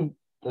 2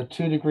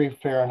 degree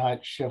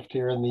Fahrenheit shift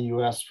here in the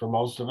U.S. for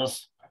most of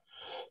us,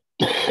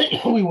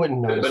 we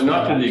wouldn't notice. But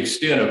not to the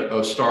extent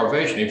of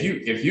starvation.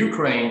 If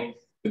Ukraine,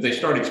 if they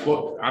start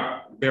exploding,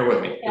 bear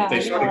with me. If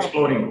they start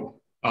exploding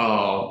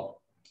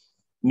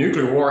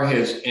nuclear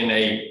warheads in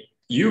a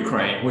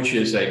Ukraine, which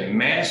is a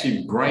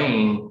massive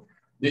grain,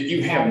 that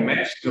you have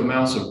massive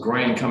amounts of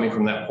grain coming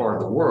from that part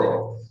of the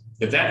world.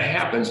 If that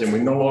happens and we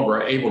no longer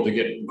are able to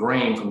get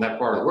grain from that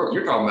part of the world,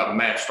 you're talking about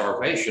mass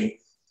starvation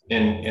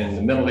in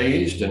the Middle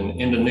East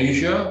and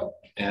Indonesia.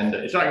 And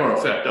it's not going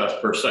to affect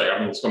us per se. I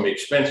mean, it's going to be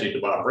expensive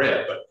to buy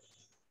bread, but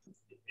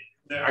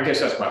I guess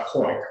that's my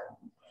point.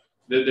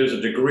 There's a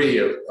degree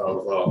of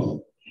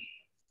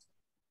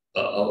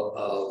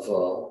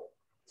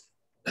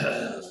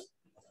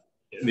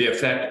the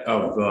effect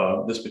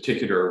of this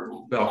particular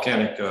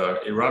volcanic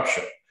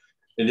eruption.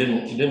 It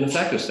didn't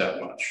affect us that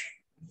much.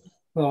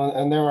 Well,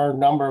 and there are a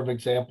number of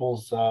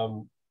examples.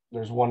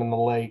 There's one in the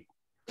late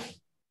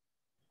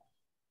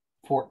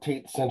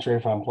 14th century,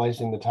 if I'm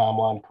placing the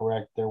timeline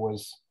correct. There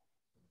was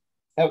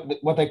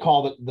what they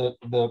call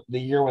the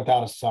year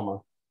without a summer,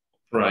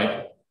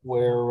 right?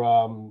 Where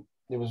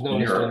it was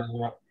noticed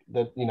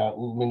that I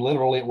mean,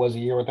 literally, it was a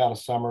year without a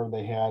summer.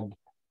 They had,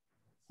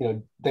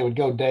 they would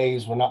go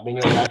days with not being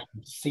able to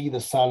actually see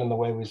the sun in the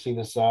way we see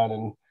the sun.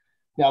 And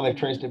now they've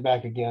traced it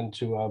back again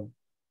to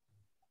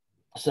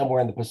somewhere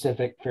in the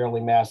Pacific,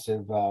 fairly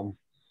massive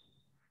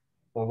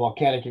a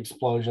volcanic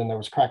explosion. There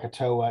was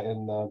Krakatoa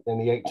in the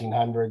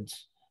 1800s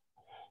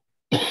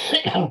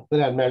that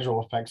had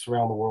measurable effects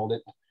around the world.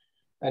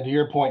 And to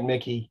your point,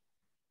 Mickey,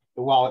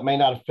 while it may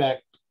not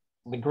affect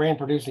the grain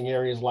producing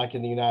areas like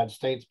in the United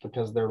States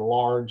because they're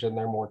large and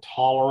they're more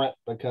tolerant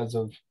because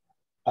of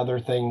other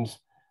things,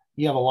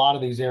 you have a lot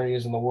of these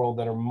areas in the world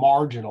that are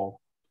marginal,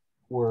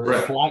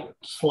 where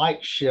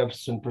slight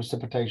shifts in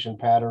precipitation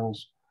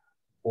patterns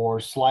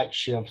or slight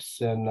shifts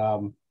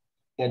in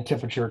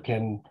temperature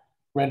can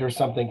render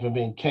something from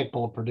being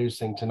capable of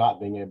producing to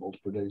not being able to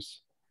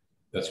produce.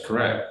 That's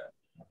correct.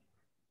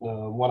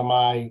 One of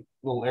my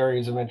little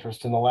areas of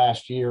interest in the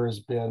last year has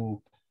been,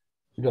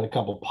 we've done a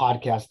couple of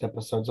podcast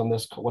episodes on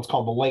this, what's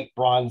called the late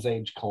Bronze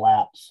Age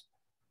collapse,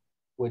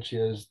 which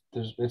is,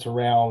 it's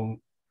around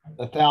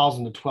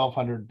 1000 to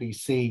 1200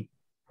 BC.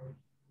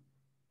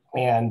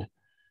 And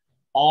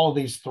all of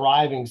these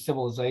thriving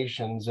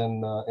civilizations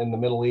in the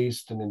Middle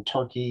East and in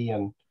Turkey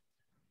and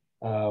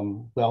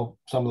well,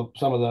 some of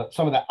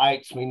the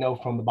ites we know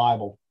from the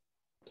Bible,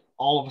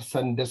 all of a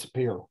sudden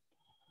disappear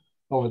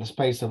over the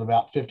space of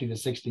about 50 to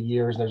 60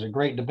 years. There's a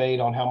great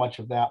debate on how much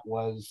of that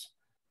was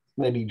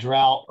maybe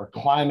drought or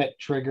climate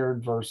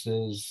triggered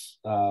versus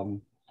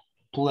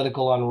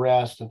political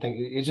unrest and things.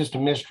 It's just a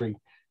mystery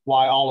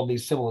why all of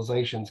these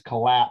civilizations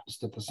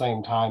collapsed at the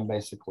same time,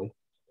 basically.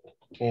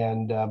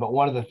 And but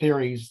one of the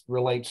theories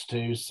relates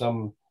to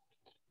some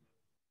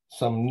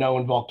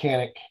known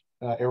volcanic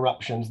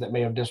eruptions that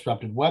may have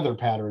disrupted weather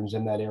patterns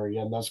in that area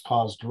and thus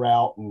caused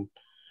drought and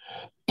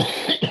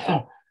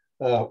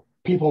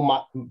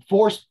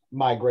forced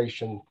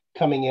migration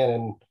coming in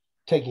and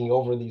taking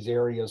over these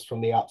areas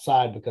from the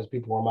outside because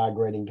people were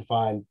migrating to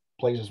find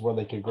places where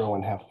they could grow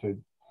and have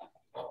food.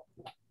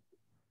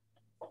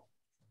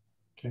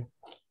 Okay.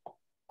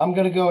 I'm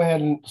going to go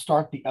ahead and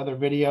start the other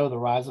video, The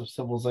Rise of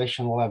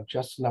Civilization. We'll have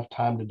just enough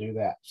time to do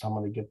that. So I'm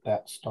going to get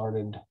that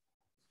started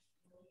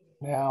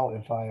now,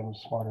 if I am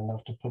smart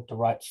enough to put the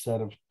right set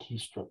of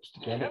keystrokes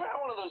together. Ever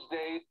had one of those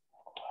days?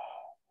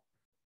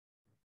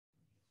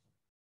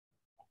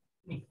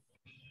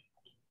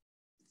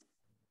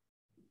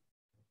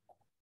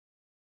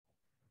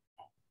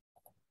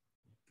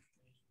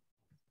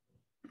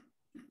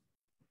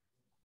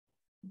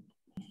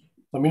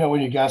 Let me know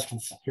when you guys can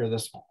hear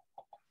this.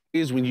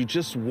 Is when you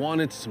just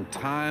wanted some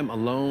time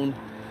alone,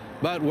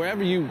 but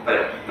wherever you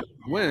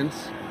went,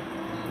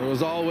 there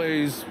was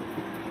always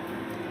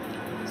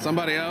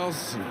somebody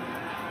else, and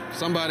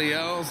somebody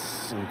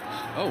else, and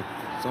oh,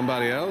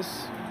 somebody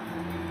else,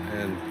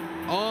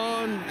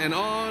 and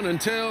on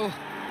until...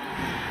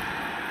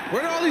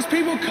 Where did all these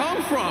people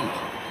come from?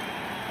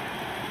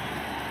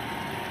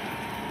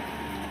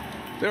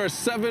 There are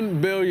 7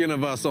 billion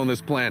of us on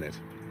this planet,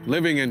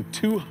 living in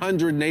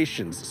 200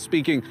 nations,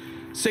 speaking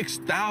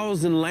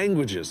 6,000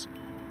 languages.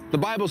 The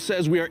Bible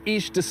says we are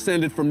each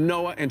descended from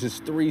Noah and his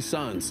 3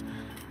 sons.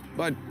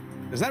 But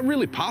is that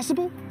really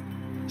possible?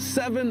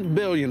 7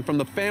 billion from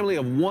the family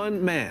of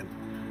 1 man.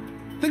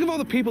 Think of all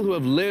the people who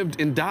have lived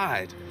and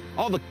died,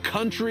 all the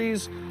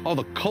countries, all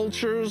the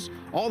cultures,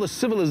 all the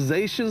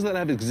civilizations that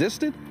have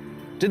existed.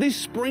 Did these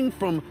spring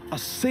from a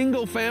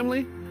single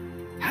family?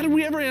 How did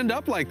we ever end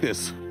up like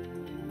this?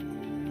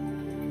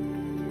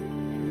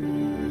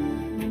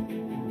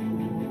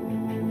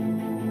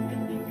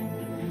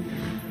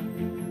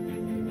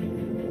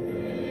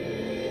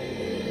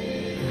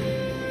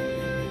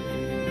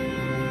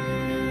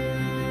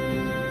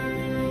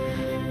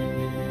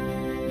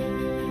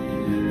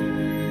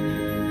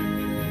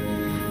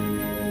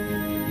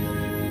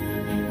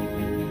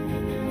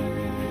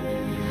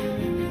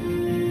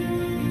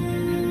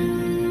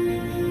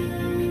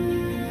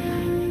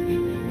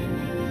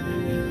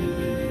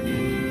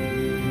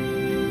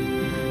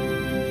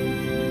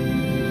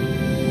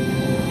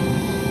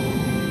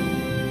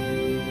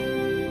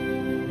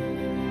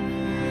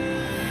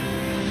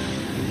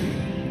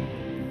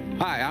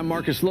 Hi, I'm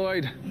Marcus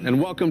Lloyd,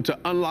 and welcome to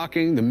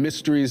Unlocking the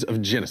Mysteries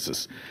of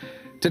Genesis.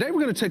 Today we're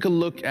going to take a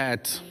look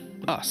at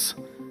us.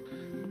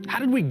 How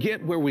did we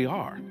get where we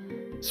are?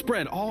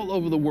 Spread all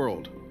over the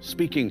world,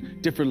 speaking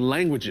different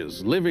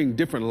languages, living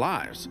different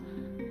lives.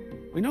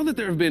 We know that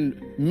there have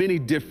been many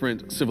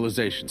different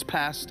civilizations,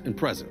 past and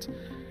present,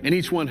 and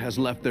each one has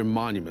left their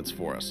monuments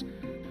for us.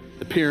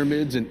 The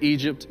pyramids in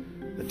Egypt,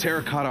 the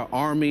terracotta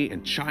army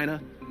in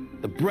China,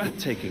 the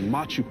breathtaking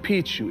Machu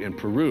Picchu in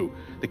Peru,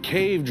 the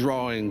cave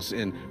drawings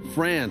in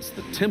France,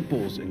 the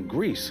temples in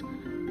Greece.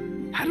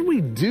 How did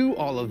we do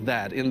all of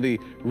that in the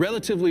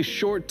relatively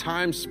short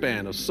time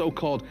span of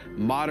so-called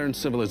modern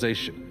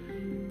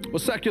civilization? Well,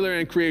 secular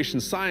and creation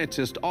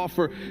scientists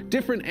offer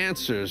different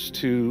answers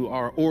to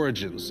our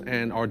origins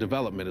and our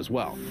development as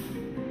well.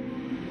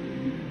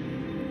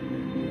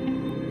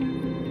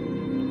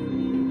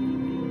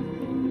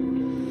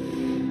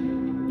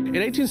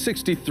 In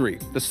 1863,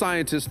 the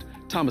scientist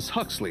Thomas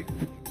Huxley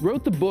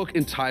wrote the book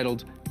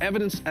entitled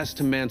Evidence as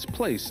to Man's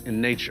Place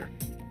in Nature.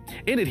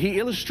 In it, he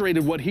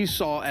illustrated what he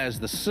saw as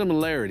the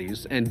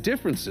similarities and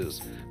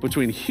differences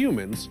between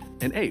humans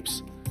and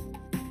apes.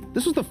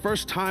 This was the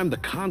first time the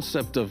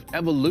concept of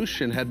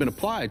evolution had been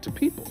applied to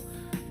people.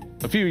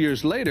 A few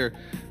years later,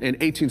 in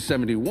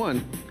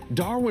 1871,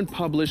 Darwin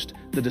published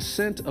The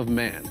Descent of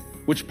Man,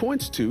 which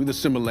points to the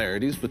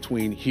similarities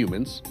between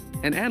humans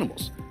and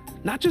animals.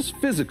 Not just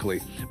physically,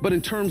 but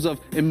in terms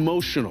of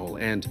emotional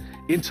and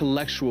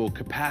intellectual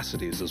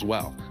capacities as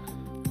well.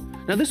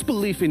 Now, this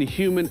belief in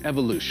human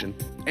evolution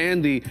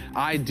and the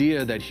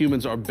idea that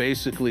humans are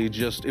basically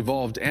just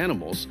evolved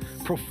animals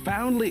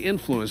profoundly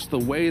influenced the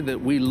way that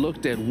we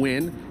looked at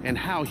when and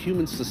how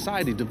human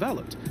society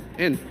developed,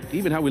 and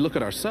even how we look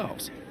at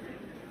ourselves.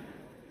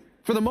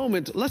 For the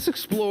moment, let's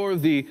explore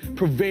the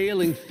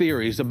prevailing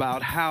theories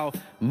about how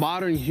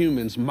modern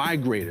humans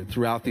migrated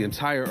throughout the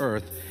entire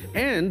Earth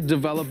and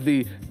developed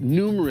the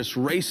numerous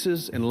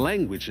races and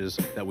languages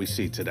that we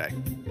see today.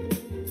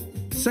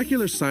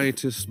 Secular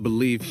scientists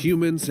believe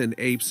humans and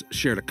apes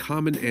shared a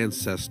common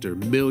ancestor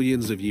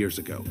millions of years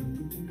ago.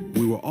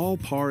 We were all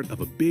part of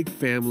a big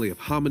family of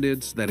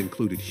hominids that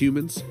included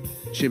humans,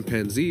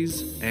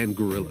 chimpanzees, and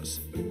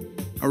gorillas.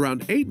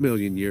 Around 8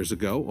 million years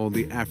ago on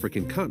the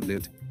African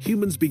continent,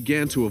 humans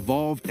began to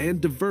evolve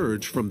and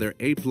diverge from their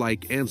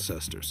ape-like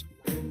ancestors.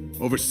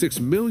 Over 6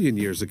 million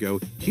years ago,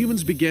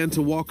 humans began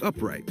to walk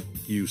upright,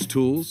 use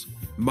tools,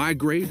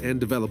 migrate, and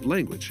develop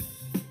language.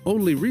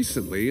 Only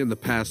recently, in the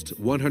past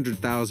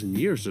 100,000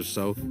 years or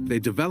so, they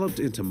developed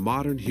into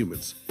modern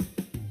humans.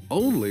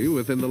 Only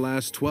within the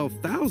last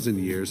 12,000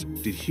 years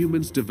did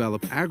humans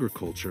develop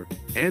agriculture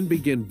and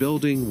begin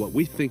building what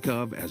we think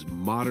of as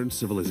modern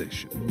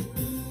civilization.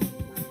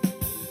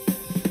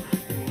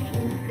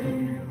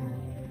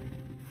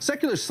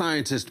 Secular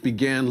scientists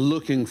began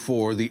looking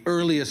for the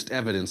earliest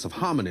evidence of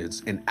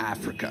hominids in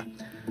Africa.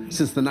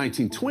 Since the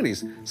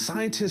 1920s,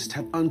 scientists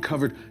have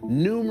uncovered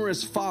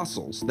numerous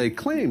fossils they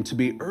claim to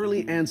be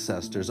early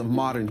ancestors of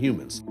modern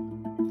humans,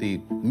 the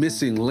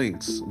missing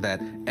links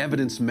that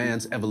evidence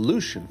man's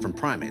evolution from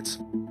primates.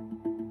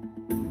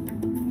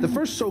 The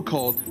first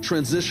so-called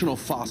transitional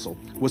fossil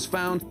was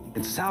found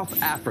in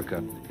South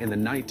Africa in the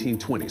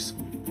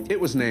 1920s. It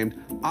was named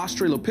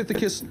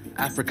Australopithecus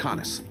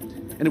africanus,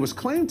 and it was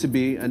claimed to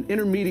be an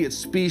intermediate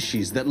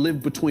species that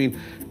lived between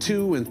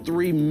 2 and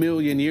 3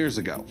 million years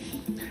ago.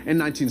 In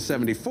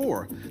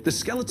 1974, the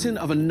skeleton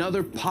of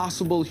another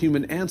possible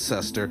human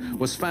ancestor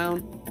was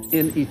found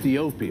in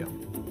Ethiopia.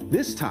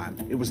 This time,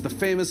 it was the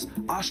famous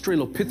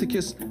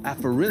Australopithecus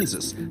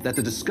afarensis that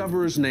the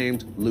discoverers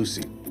named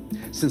Lucy.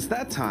 Since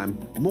that time,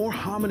 more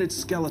hominid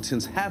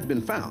skeletons have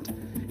been found,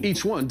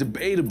 each one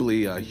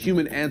debatably a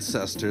human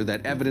ancestor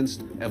that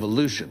evidenced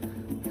evolution.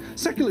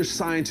 Secular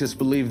scientists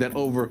believe that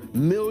over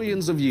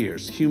millions of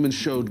years, humans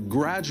showed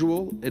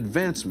gradual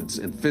advancements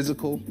in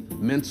physical,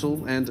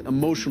 mental, and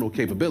emotional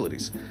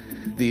capabilities.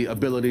 The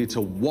ability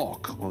to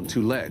walk on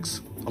two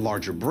legs, a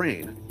larger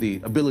brain,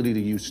 the ability to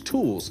use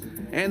tools,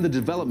 and the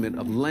development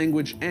of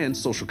language and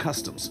social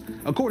customs.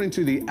 According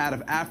to the out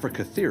of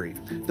Africa theory,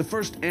 the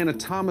first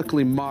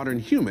anatomically modern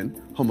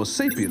human, Homo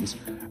sapiens,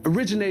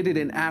 originated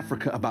in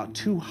Africa about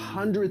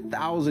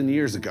 200,000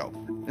 years ago.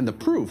 And the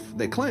proof,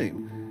 they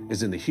claim,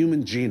 is in the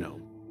human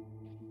genome.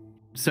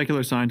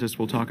 Secular scientists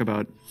will talk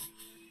about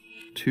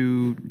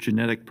two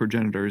genetic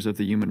progenitors of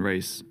the human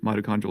race,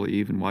 mitochondrial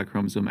Eve and Y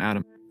chromosome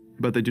Adam.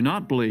 But they do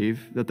not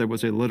believe that there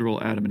was a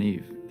literal Adam and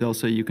Eve. They'll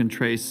say you can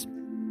trace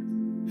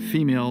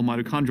female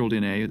mitochondrial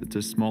DNA, that's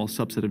a small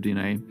subset of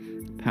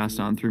DNA passed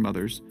on through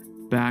mothers,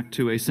 back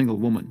to a single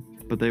woman.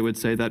 But they would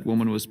say that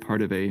woman was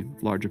part of a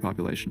larger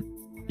population.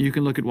 You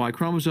can look at Y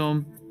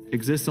chromosome,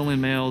 exists only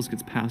in males,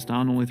 gets passed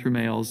on only through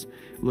males.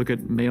 Look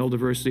at male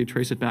diversity,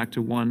 trace it back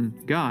to one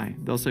guy.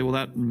 They'll say, well,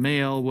 that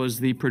male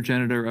was the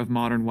progenitor of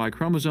modern Y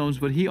chromosomes,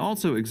 but he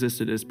also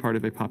existed as part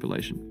of a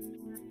population.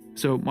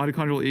 So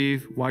mitochondrial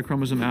Eve, Y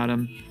chromosome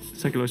Adam,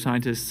 secular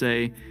scientists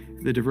say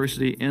the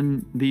diversity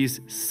in these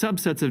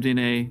subsets of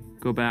DNA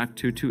go back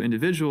to two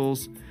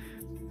individuals,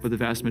 but the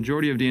vast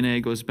majority of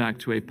DNA goes back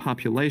to a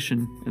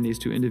population, and these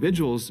two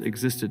individuals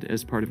existed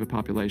as part of a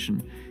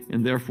population,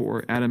 and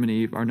therefore Adam and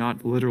Eve are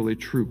not literally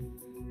true.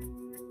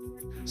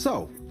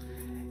 So,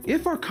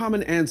 if our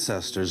common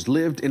ancestors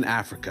lived in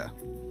Africa,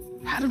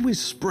 how did we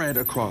spread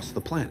across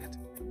the planet?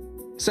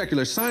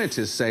 Secular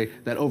scientists say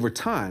that over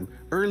time,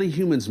 early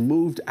humans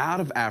moved out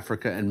of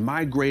Africa and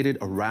migrated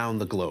around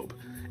the globe,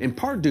 in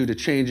part due to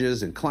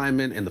changes in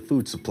climate and the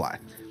food supply.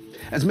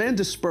 As man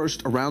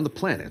dispersed around the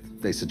planet,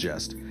 they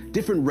suggest,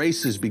 different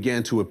races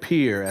began to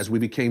appear as we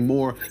became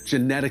more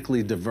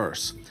genetically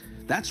diverse.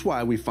 That's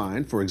why we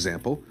find, for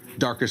example,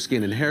 darker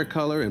skin and hair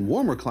color in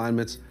warmer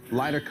climates,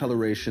 lighter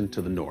coloration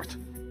to the north.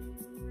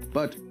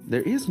 But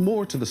there is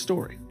more to the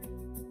story.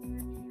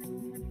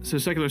 So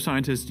secular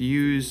scientists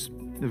use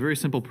the very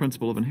simple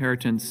principle of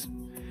inheritance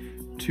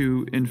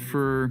to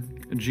infer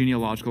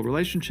genealogical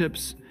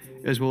relationships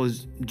as well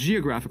as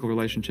geographical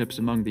relationships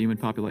among the human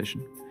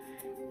population.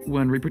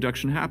 When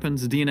reproduction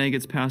happens, DNA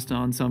gets passed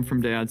on, some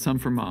from dad, some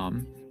from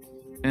mom,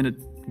 and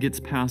it gets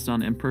passed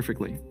on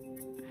imperfectly.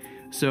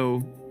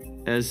 So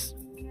as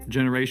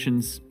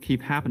generations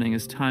keep happening,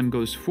 as time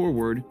goes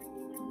forward,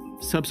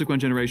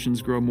 subsequent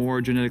generations grow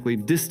more genetically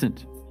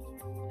distant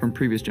from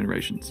previous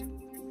generations.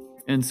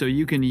 And so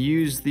you can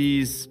use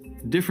these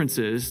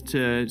differences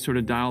to sort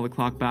of dial the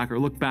clock back or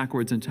look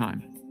backwards in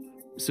time.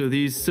 So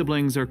these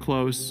siblings are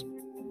close.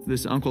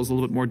 This uncle's a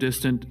little bit more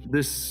distant.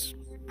 This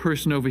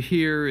person over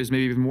here is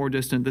maybe even more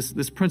distant.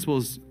 This principle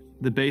is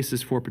the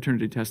basis for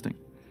paternity testing.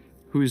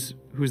 Who's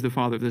the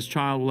father of this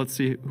child? Well, let's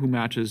see who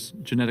matches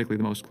genetically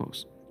the most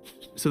close.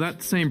 So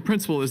that same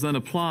principle is then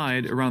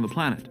applied around the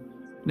planet.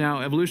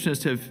 Now,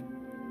 evolutionists have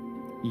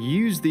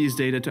used these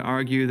data to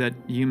argue that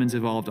humans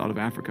evolved out of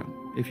Africa.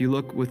 If you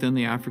look within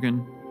the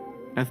African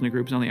ethnic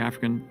groups on the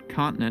African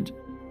continent,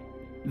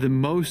 the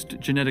most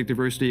genetic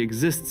diversity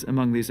exists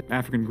among these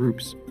African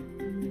groups.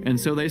 And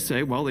so they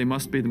say, well, they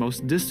must be the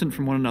most distant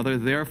from one another,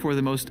 therefore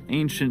the most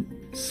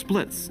ancient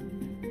splits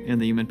in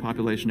the human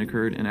population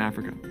occurred in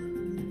Africa.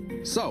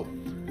 So,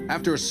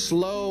 after a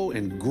slow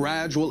and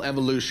gradual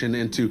evolution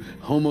into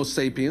Homo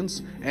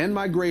sapiens and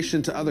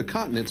migration to other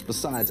continents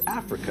besides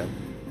Africa,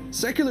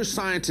 secular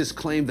scientists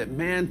claim that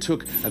man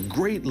took a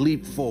great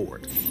leap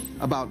forward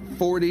about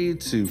 40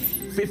 to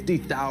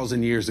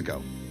 50,000 years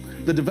ago.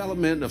 The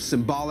development of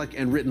symbolic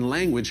and written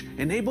language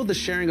enabled the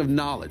sharing of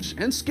knowledge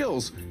and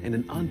skills in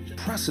an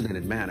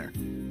unprecedented manner.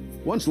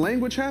 Once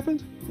language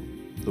happened,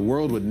 the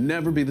world would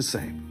never be the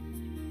same.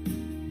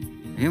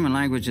 Human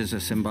language is a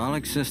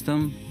symbolic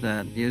system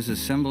that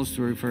uses symbols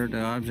to refer to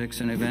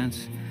objects and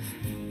events.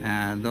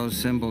 And those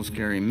symbols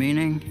carry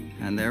meaning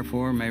and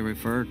therefore may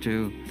refer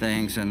to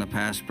things in the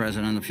past,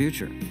 present, and the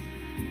future.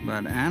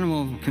 But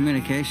animal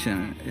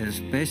communication is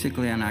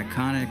basically an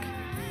iconic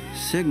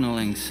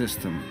signaling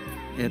system.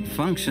 It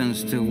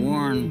functions to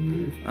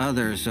warn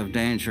others of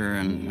danger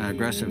and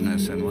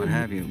aggressiveness and what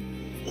have you.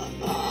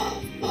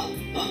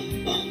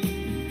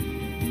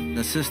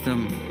 The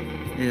system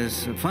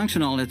is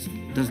functional, it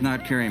does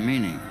not carry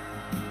meaning.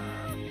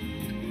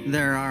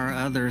 There are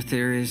other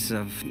theories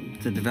of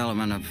the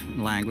development of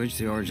language,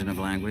 the origin of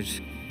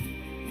language.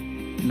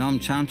 Noam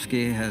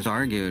Chomsky has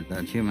argued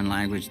that human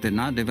language did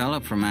not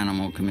develop from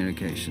animal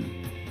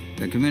communication.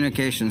 The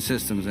communication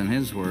systems, in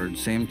his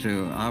words, seem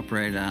to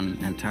operate on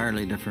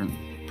entirely different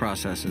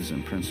processes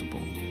and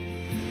principles.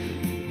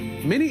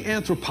 Many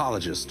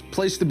anthropologists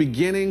place the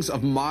beginnings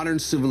of modern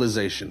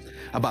civilization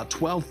about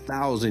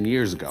 12,000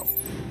 years ago,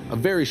 a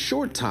very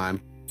short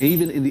time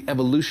even in the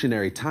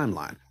evolutionary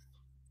timeline.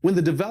 When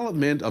the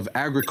development of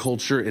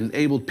agriculture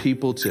enabled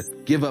people to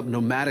give up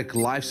nomadic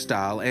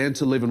lifestyle and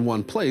to live in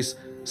one place,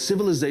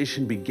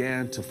 civilization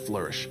began to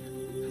flourish.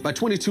 By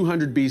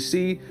 2200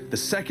 BC, the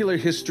secular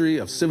history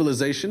of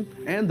civilization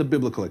and the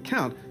biblical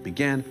account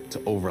began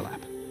to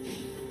overlap.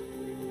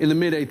 In the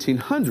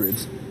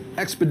mid-1800s,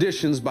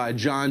 expeditions by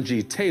John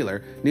G.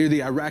 Taylor near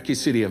the Iraqi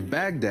city of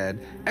Baghdad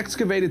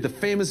excavated the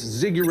famous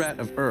ziggurat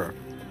of Ur.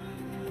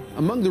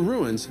 Among the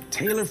ruins,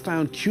 Taylor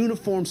found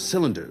cuneiform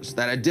cylinders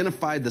that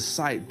identified the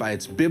site by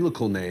its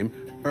biblical name,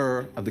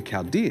 Ur of the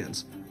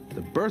Chaldeans,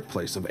 the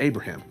birthplace of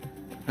Abraham.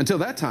 Until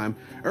that time,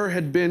 Ur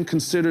had been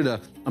considered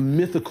a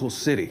mythical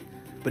city,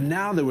 but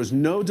now there was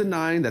no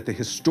denying that the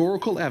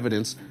historical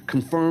evidence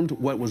confirmed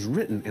what was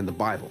written in the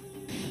Bible.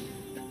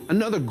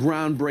 Another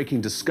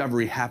groundbreaking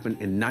discovery happened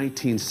in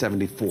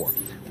 1974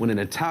 when an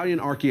Italian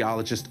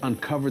archaeologist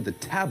uncovered the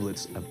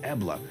tablets of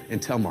Ebla in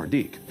Tel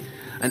Mardik,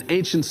 an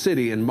ancient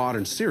city in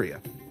modern Syria.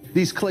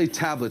 These clay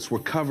tablets were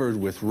covered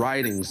with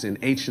writings in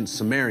ancient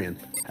Sumerian,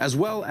 as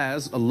well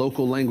as a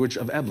local language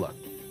of Ebla.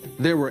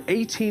 There were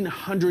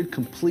 1,800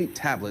 complete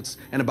tablets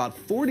and about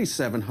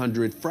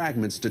 4,700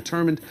 fragments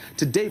determined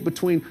to date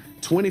between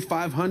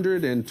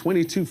 2,500 and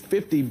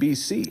 2250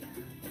 BC.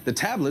 The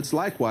tablets,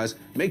 likewise,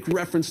 make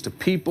reference to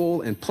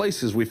people and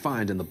places we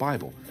find in the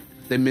Bible.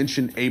 They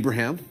mention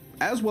Abraham,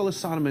 as well as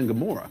Sodom and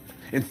Gomorrah.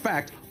 In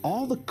fact,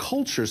 all the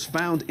cultures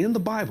found in the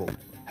Bible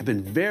have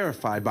been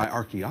verified by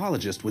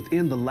archaeologists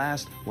within the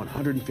last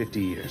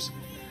 150 years.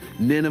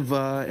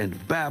 Nineveh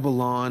and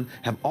Babylon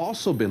have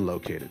also been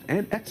located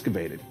and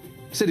excavated.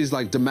 Cities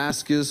like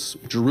Damascus,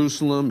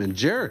 Jerusalem, and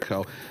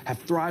Jericho have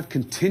thrived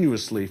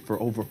continuously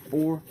for over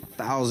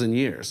 4,000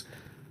 years.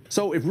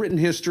 So if written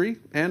history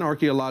and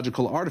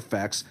archaeological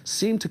artifacts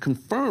seem to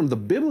confirm the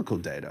biblical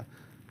data,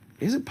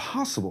 is it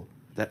possible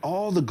that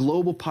all the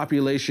global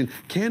population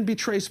can be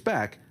traced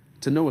back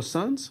to Noah's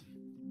sons?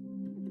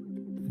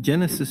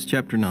 Genesis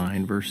chapter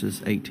 9,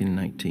 verses 18 and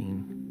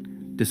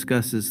 19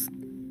 discusses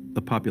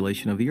the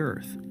population of the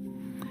earth.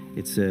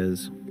 It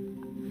says,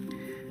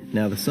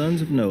 "Now the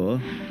sons of Noah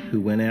who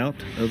went out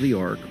of the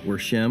ark were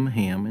Shem,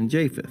 Ham, and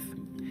Japheth.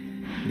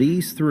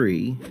 These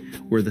three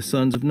were the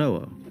sons of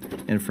Noah,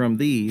 and from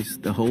these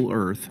the whole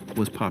earth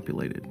was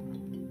populated."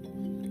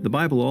 The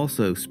Bible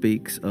also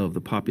speaks of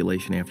the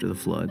population after the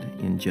flood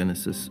in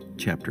Genesis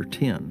chapter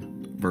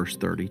 10, verse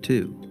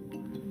 32,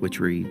 which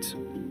reads,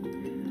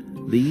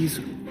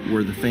 "These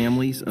were the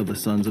families of the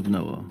sons of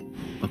Noah,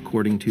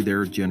 according to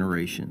their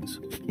generations,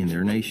 in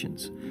their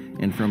nations.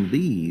 And from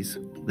these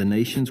the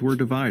nations were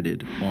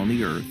divided on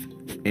the earth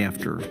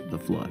after the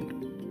flood."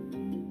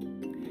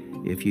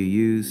 If you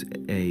use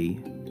a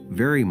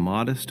very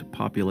modest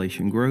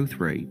population growth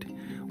rate,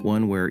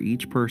 one where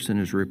each person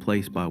is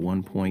replaced by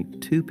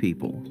 1.2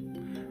 people,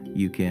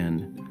 you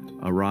can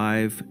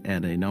arrive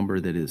at a number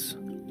that is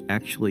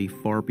actually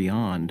far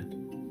beyond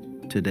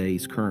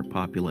today's current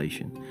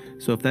population.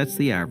 So if that's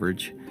the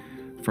average,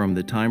 from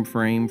the time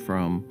frame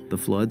from the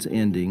floods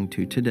ending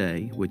to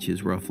today, which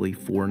is roughly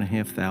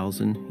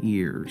 4,500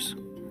 years,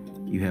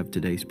 you have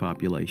today's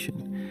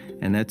population.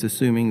 And that's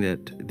assuming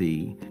that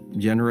the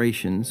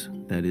generations,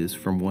 that is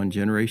from one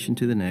generation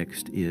to the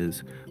next,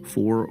 is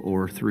 4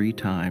 or 3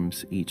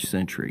 times each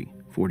century,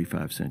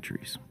 45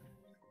 centuries.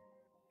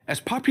 As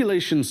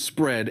populations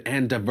spread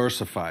and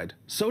diversified,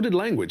 so did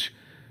language.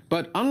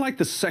 But unlike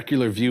the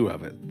secular view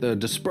of it, the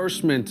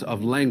disbursement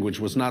of language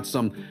was not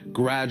some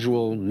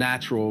gradual,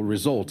 natural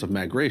result of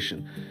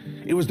migration.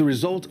 It was the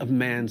result of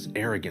man's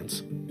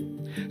arrogance.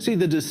 See,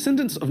 the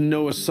descendants of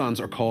Noah's sons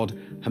are called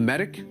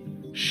Hamitic,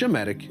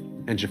 Shemitic,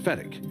 and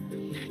Japhetic.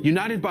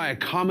 United by a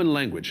common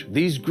language,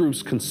 these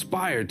groups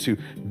conspired to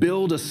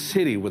build a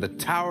city with a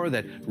tower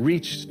that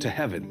reached to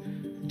heaven.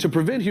 To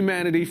prevent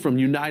humanity from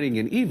uniting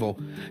in evil,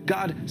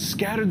 God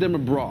scattered them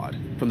abroad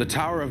from the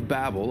Tower of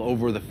Babel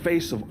over the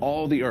face of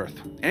all the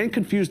earth and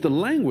confused the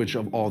language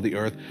of all the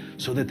earth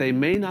so that they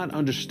may not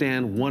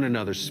understand one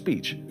another's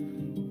speech.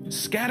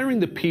 Scattering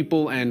the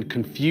people and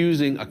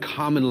confusing a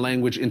common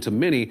language into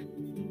many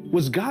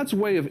was God's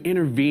way of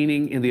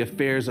intervening in the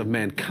affairs of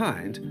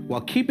mankind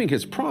while keeping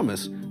his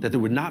promise that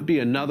there would not be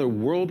another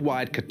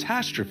worldwide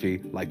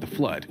catastrophe like the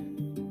flood.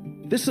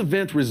 This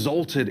event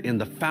resulted in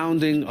the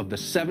founding of the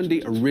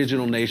 70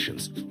 original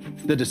nations.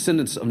 The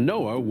descendants of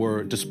Noah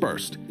were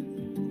dispersed,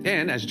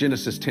 and as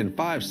Genesis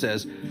 10:5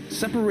 says,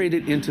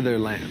 separated into their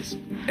lands,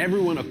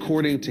 everyone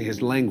according to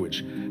his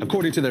language,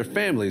 according to their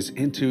families,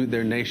 into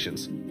their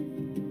nations.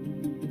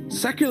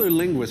 Secular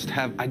linguists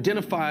have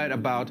identified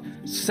about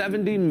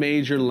 70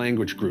 major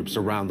language groups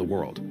around the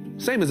world,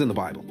 same as in the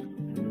Bible.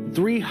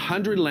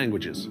 300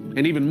 languages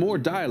and even more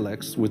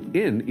dialects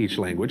within each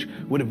language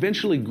would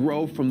eventually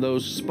grow from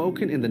those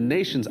spoken in the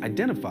nations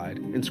identified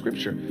in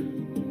Scripture.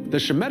 The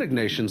Shemitic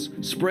nations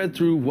spread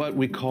through what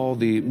we call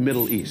the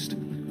Middle East,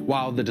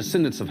 while the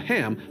descendants of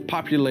Ham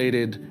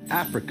populated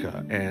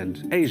Africa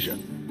and Asia,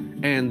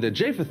 and the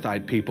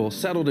Japhethite people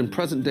settled in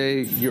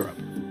present-day Europe.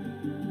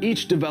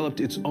 Each developed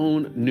its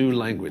own new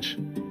language.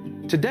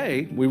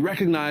 Today, we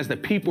recognize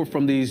that people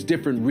from these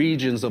different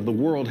regions of the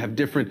world have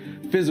different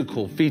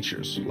physical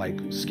features, like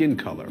skin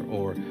color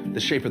or the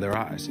shape of their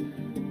eyes.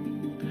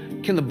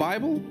 Can the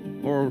Bible,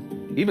 or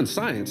even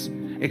science,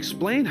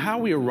 explain how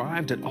we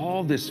arrived at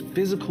all this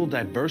physical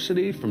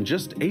diversity from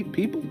just 8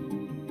 people?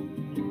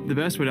 The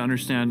best way to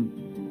understand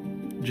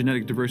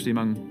genetic diversity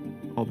among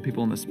all the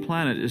people on this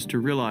planet is to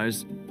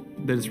realize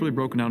that it's really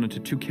broken down into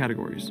two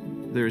categories.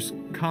 There's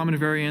common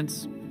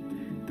variants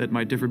that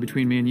might differ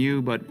between me and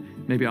you, but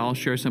maybe I'll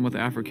share some with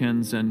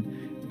Africans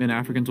and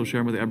Africans will share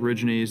them with the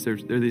Aborigines. There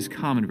are these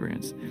common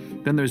variants.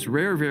 Then there's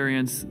rare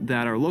variants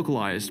that are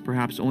localized,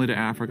 perhaps only to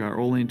Africa, or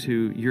only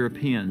to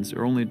Europeans,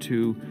 or only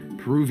to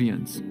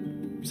Peruvians,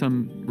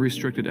 some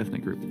restricted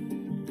ethnic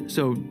group.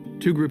 So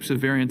two groups of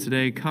variants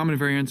today, common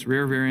variants,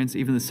 rare variants.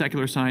 Even the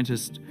secular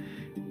scientists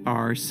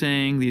are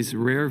saying these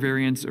rare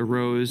variants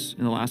arose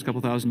in the last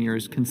couple thousand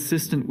years,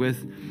 consistent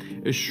with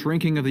a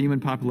shrinking of the human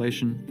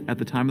population at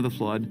the time of the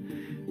flood.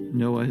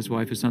 Noah, his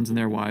wife, his sons, and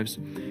their wives.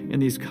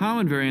 And these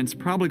common variants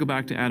probably go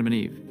back to Adam and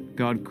Eve.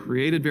 God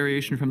created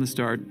variation from the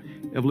start.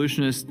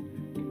 Evolutionists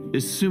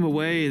assume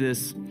away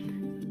this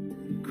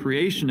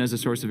creation as a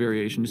source of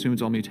variation, assume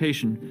it's all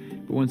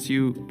mutation. But once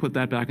you put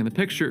that back in the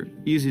picture,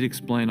 easy to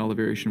explain all the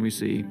variation we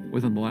see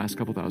within the last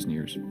couple thousand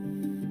years.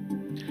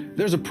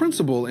 There's a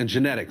principle in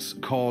genetics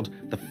called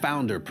the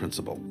founder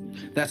principle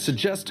that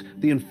suggests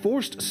the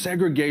enforced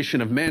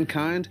segregation of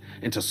mankind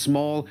into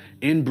small,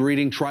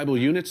 inbreeding tribal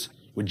units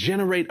would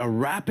generate a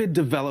rapid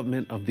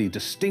development of the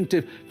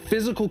distinctive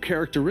physical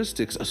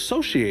characteristics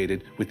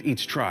associated with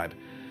each tribe.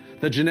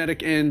 The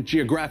genetic and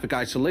geographic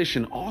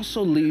isolation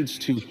also leads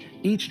to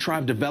each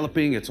tribe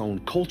developing its own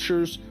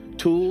cultures,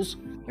 tools,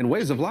 and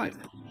ways of life.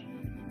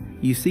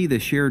 You see the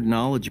shared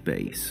knowledge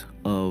base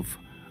of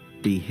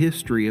the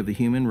history of the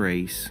human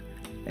race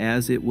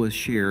as it was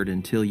shared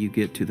until you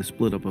get to the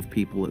split up of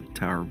people at the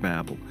Tower of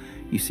Babel.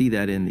 You see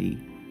that in the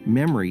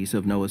memories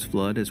of Noah's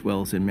flood as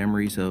well as in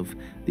memories of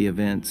the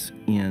events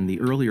in the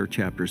earlier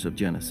chapters of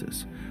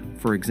Genesis.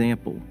 For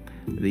example,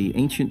 the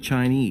ancient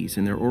Chinese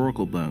in their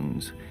oracle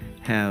bones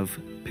have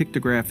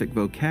pictographic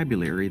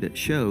vocabulary that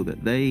show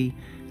that they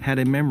had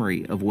a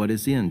memory of what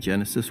is in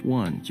Genesis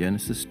 1,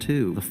 Genesis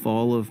 2, the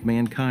fall of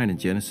mankind in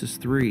Genesis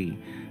 3,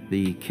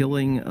 the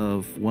killing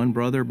of one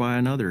brother by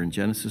another in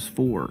Genesis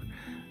 4,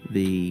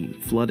 the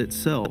flood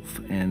itself,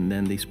 and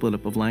then the split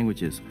up of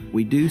languages.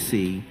 We do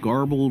see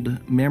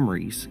garbled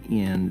memories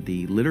in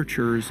the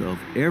literatures of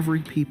every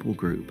people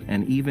group,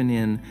 and even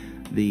in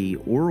the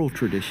oral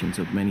traditions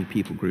of many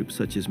people groups,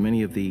 such as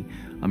many of the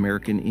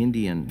American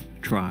Indian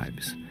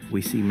tribes.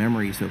 We see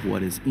memories of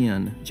what is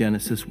in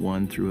Genesis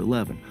 1 through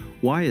 11.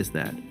 Why is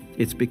that?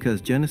 It's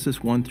because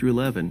Genesis 1 through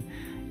 11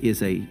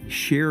 is a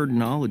shared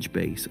knowledge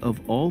base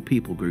of all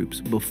people groups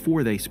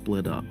before they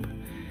split up.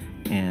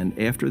 And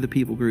after the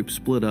people groups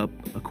split up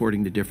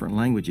according to different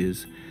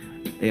languages,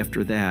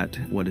 after that,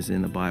 what is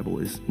in the Bible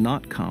is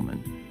not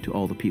common to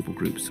all the people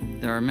groups.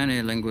 There are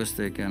many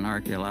linguistic and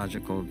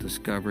archaeological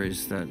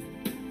discoveries that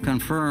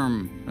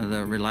confirm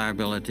the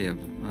reliability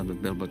of the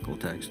biblical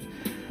text.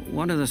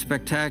 One of the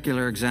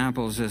spectacular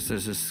examples is the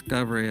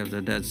discovery of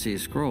the Dead Sea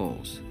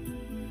Scrolls.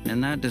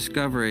 In that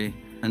discovery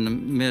in the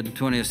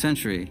mid-20th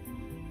century,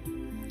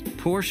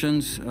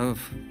 portions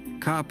of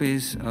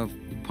copies of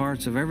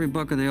parts of every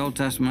book of the Old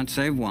Testament,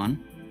 save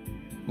one,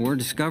 were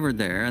discovered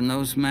there, and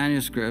those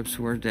manuscripts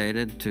were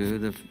dated to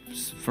the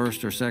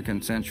 1st or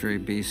 2nd century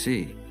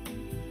BC.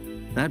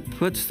 That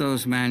puts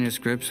those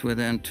manuscripts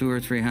within 200 or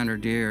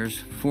 300 years,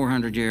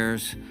 400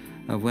 years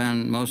of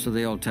when most of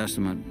the Old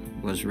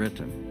Testament was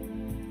written.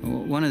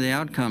 One of the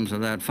outcomes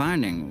of that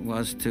finding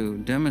was to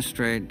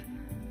demonstrate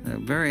a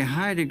very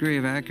high degree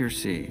of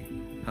accuracy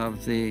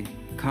of the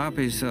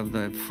copies of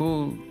the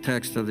full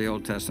text of the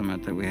Old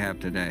Testament that we have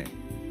today.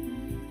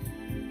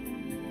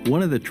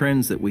 One of the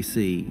trends that we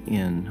see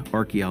in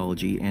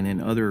archaeology and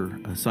in other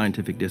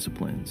scientific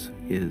disciplines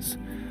is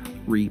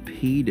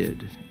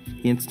repeated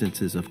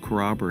instances of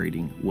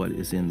corroborating what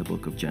is in the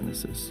book of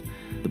Genesis.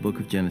 The book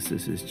of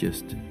Genesis is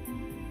just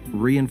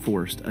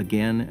reinforced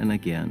again and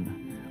again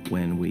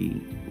when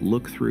we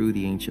look through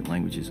the ancient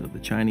languages of the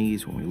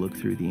Chinese, when we look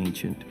through the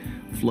ancient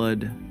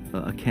flood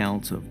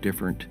accounts of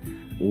different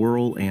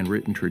oral and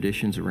written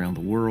traditions around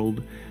the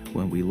world,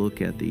 when we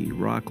look at the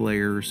rock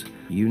layers,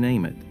 you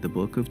name it, the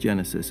book of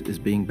Genesis is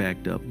being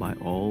backed up by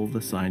all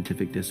the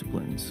scientific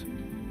disciplines.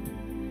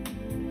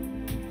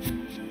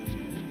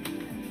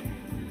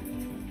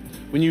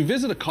 When you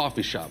visit a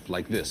coffee shop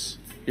like this,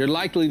 you're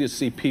likely to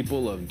see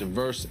people of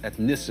diverse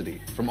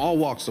ethnicity from all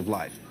walks of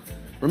life.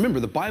 Remember,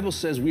 the Bible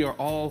says we are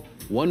all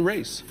one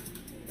race,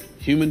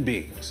 human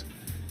beings.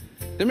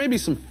 There may be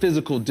some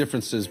physical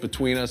differences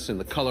between us in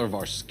the color of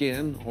our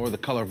skin or the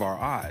color of our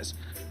eyes,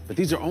 but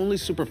these are only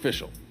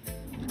superficial.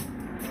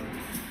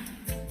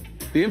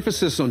 The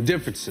emphasis on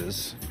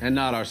differences and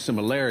not our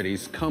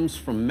similarities comes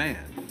from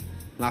man,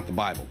 not the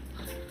Bible.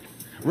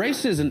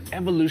 Race is an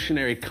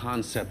evolutionary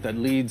concept that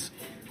leads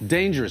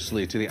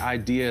dangerously to the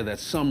idea that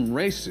some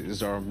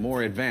races are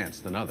more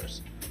advanced than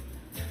others.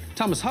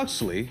 Thomas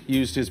Huxley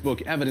used his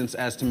book Evidence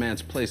as to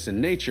Man's Place in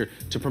Nature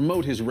to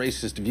promote his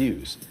racist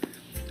views.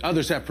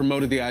 Others have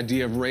promoted the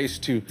idea of race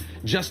to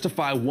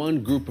justify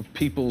one group of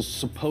people's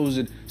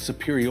supposed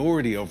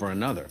superiority over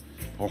another,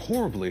 or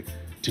horribly,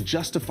 to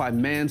justify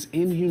man's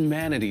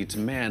inhumanity to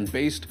man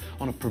based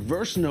on a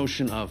perverse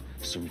notion of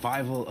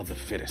survival of the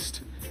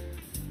fittest.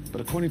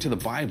 But according to the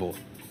Bible,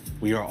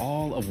 We are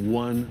all of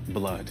one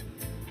blood,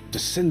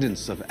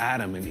 descendants of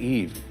Adam and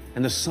Eve,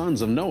 and the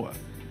sons of Noah.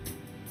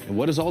 And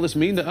what does all this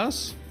mean to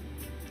us?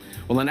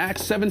 Well, in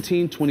Acts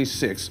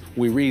 17:26,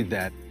 we read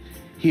that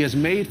He has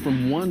made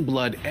from one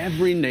blood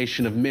every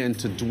nation of men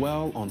to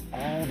dwell on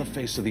all the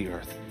face of the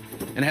earth,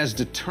 and has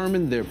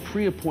determined their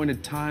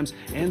pre-appointed times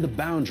and the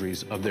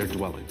boundaries of their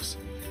dwellings.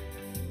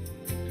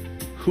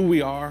 Who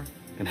we are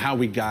and how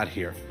we got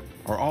here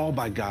are all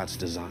by God's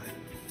design.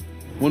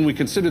 When we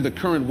consider the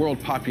current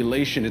world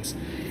population, it's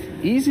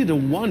easy to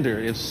wonder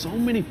if so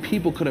many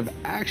people could have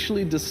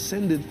actually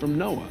descended from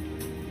Noah.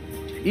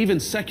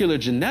 Even secular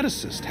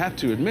geneticists have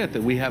to admit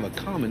that we have a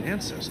common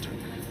ancestor.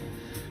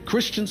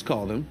 Christians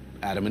call them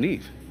Adam and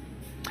Eve.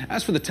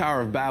 As for the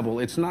Tower of Babel,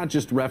 it's not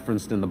just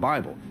referenced in the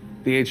Bible.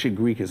 The ancient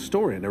Greek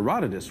historian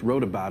Herodotus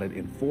wrote about it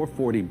in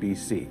 440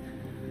 BC.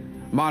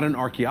 Modern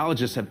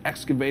archaeologists have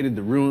excavated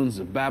the ruins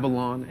of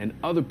Babylon and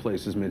other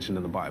places mentioned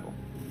in the Bible.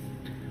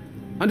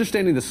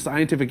 Understanding the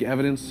scientific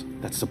evidence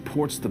that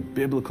supports the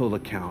biblical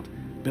account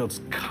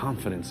builds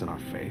confidence in our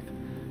faith.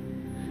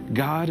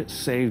 God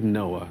saved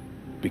Noah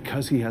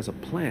because He has a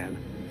plan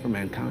for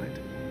mankind.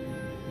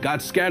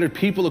 God scattered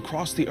people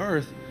across the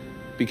earth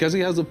because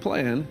He has a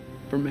plan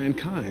for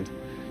mankind.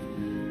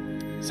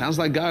 Sounds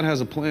like God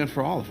has a plan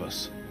for all of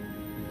us,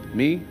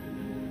 me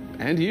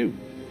and you.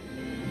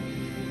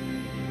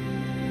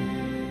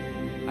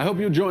 I hope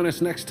you'll join us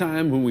next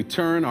time when we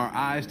turn our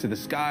eyes to the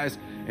skies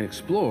and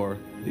explore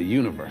the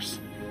universe.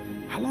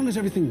 How long has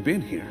everything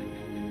been here?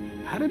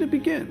 How did it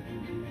begin?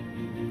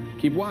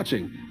 Keep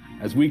watching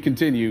as we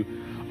continue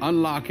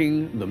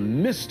unlocking the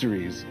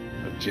mysteries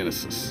of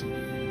Genesis.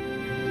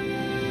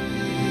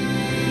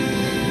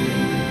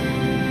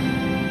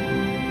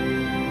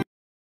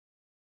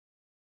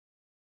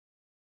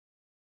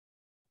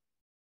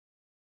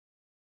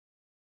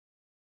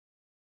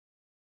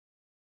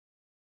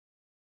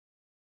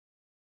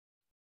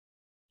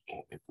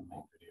 Can't get the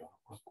main video.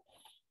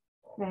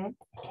 Okay. I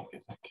can't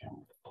get that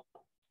camera.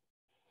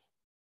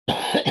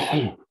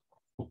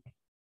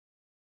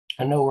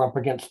 I know we're up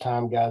against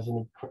time, guys.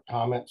 Any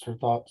comments or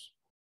thoughts?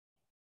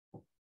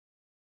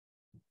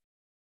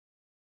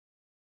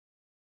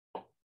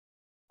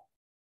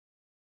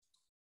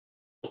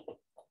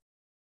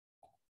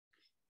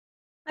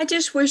 I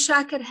just wish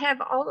I could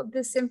have all of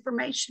this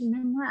information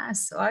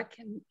memorized so I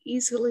can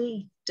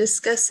easily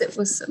discuss it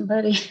with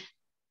somebody.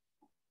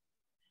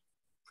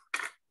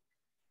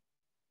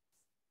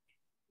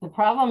 The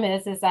problem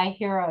is I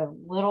hear a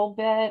little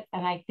bit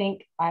and I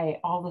think I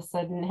all of a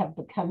sudden have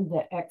become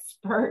the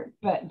expert,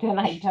 but then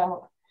I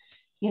don't,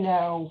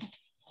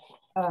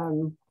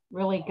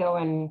 really go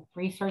and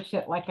research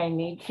it like I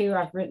need to.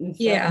 I've written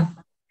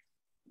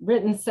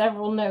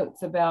several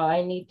notes about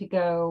I need to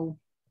go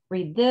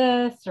read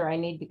this or I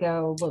need to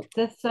go look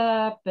this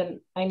up,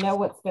 and I know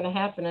what's going to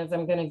happen is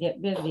I'm going to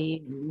get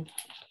busy.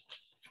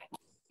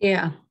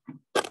 And,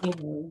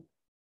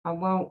 I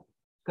won't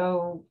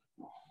go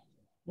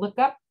look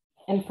up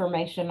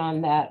information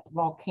on that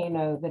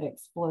volcano that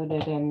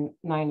exploded in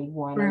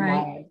 91 and why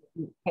I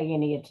didn't pay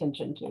any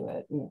attention to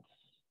it and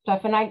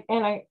stuff. And I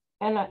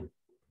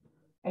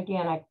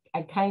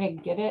kind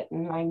of get it,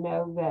 and I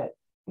know that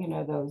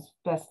those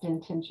best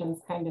intentions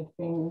kind of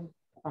thing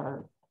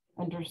are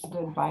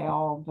understood by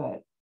all,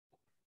 but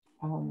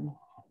I don't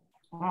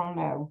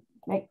know.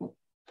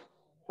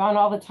 Don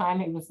all the time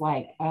he was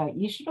like,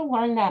 you should have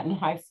learned that in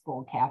high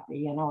school,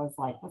 Kathy. And I was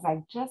like, was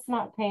I just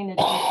not paying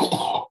attention?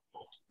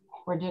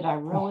 Or did I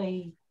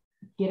really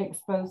get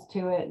exposed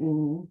to it?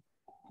 And,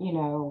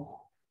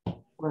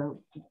 or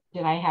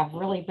did I have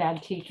really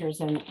bad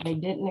teachers and they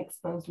didn't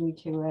expose me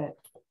to it?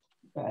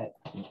 But.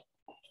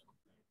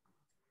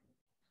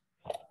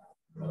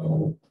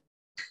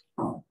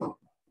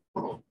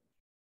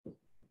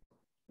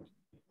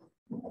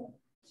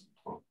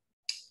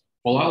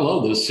 Well, I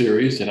love this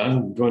series and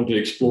I'm going to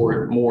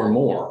explore it more and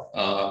more.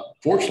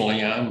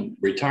 Fortunately, I'm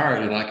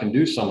retired and I can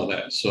do some of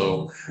that.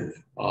 So,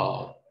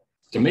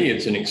 to me,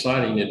 it's an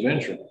exciting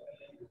adventure.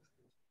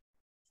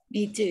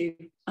 Me too.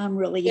 I'm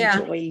really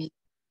enjoying.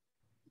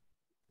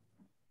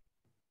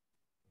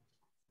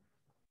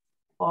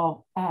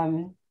 Well,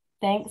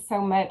 thanks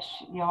so much,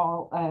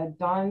 y'all.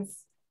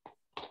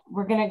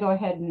 We're going to go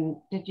ahead and,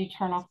 did you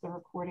turn off the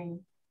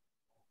recording?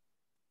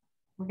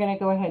 We're going to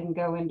go ahead and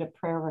go into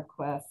prayer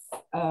requests.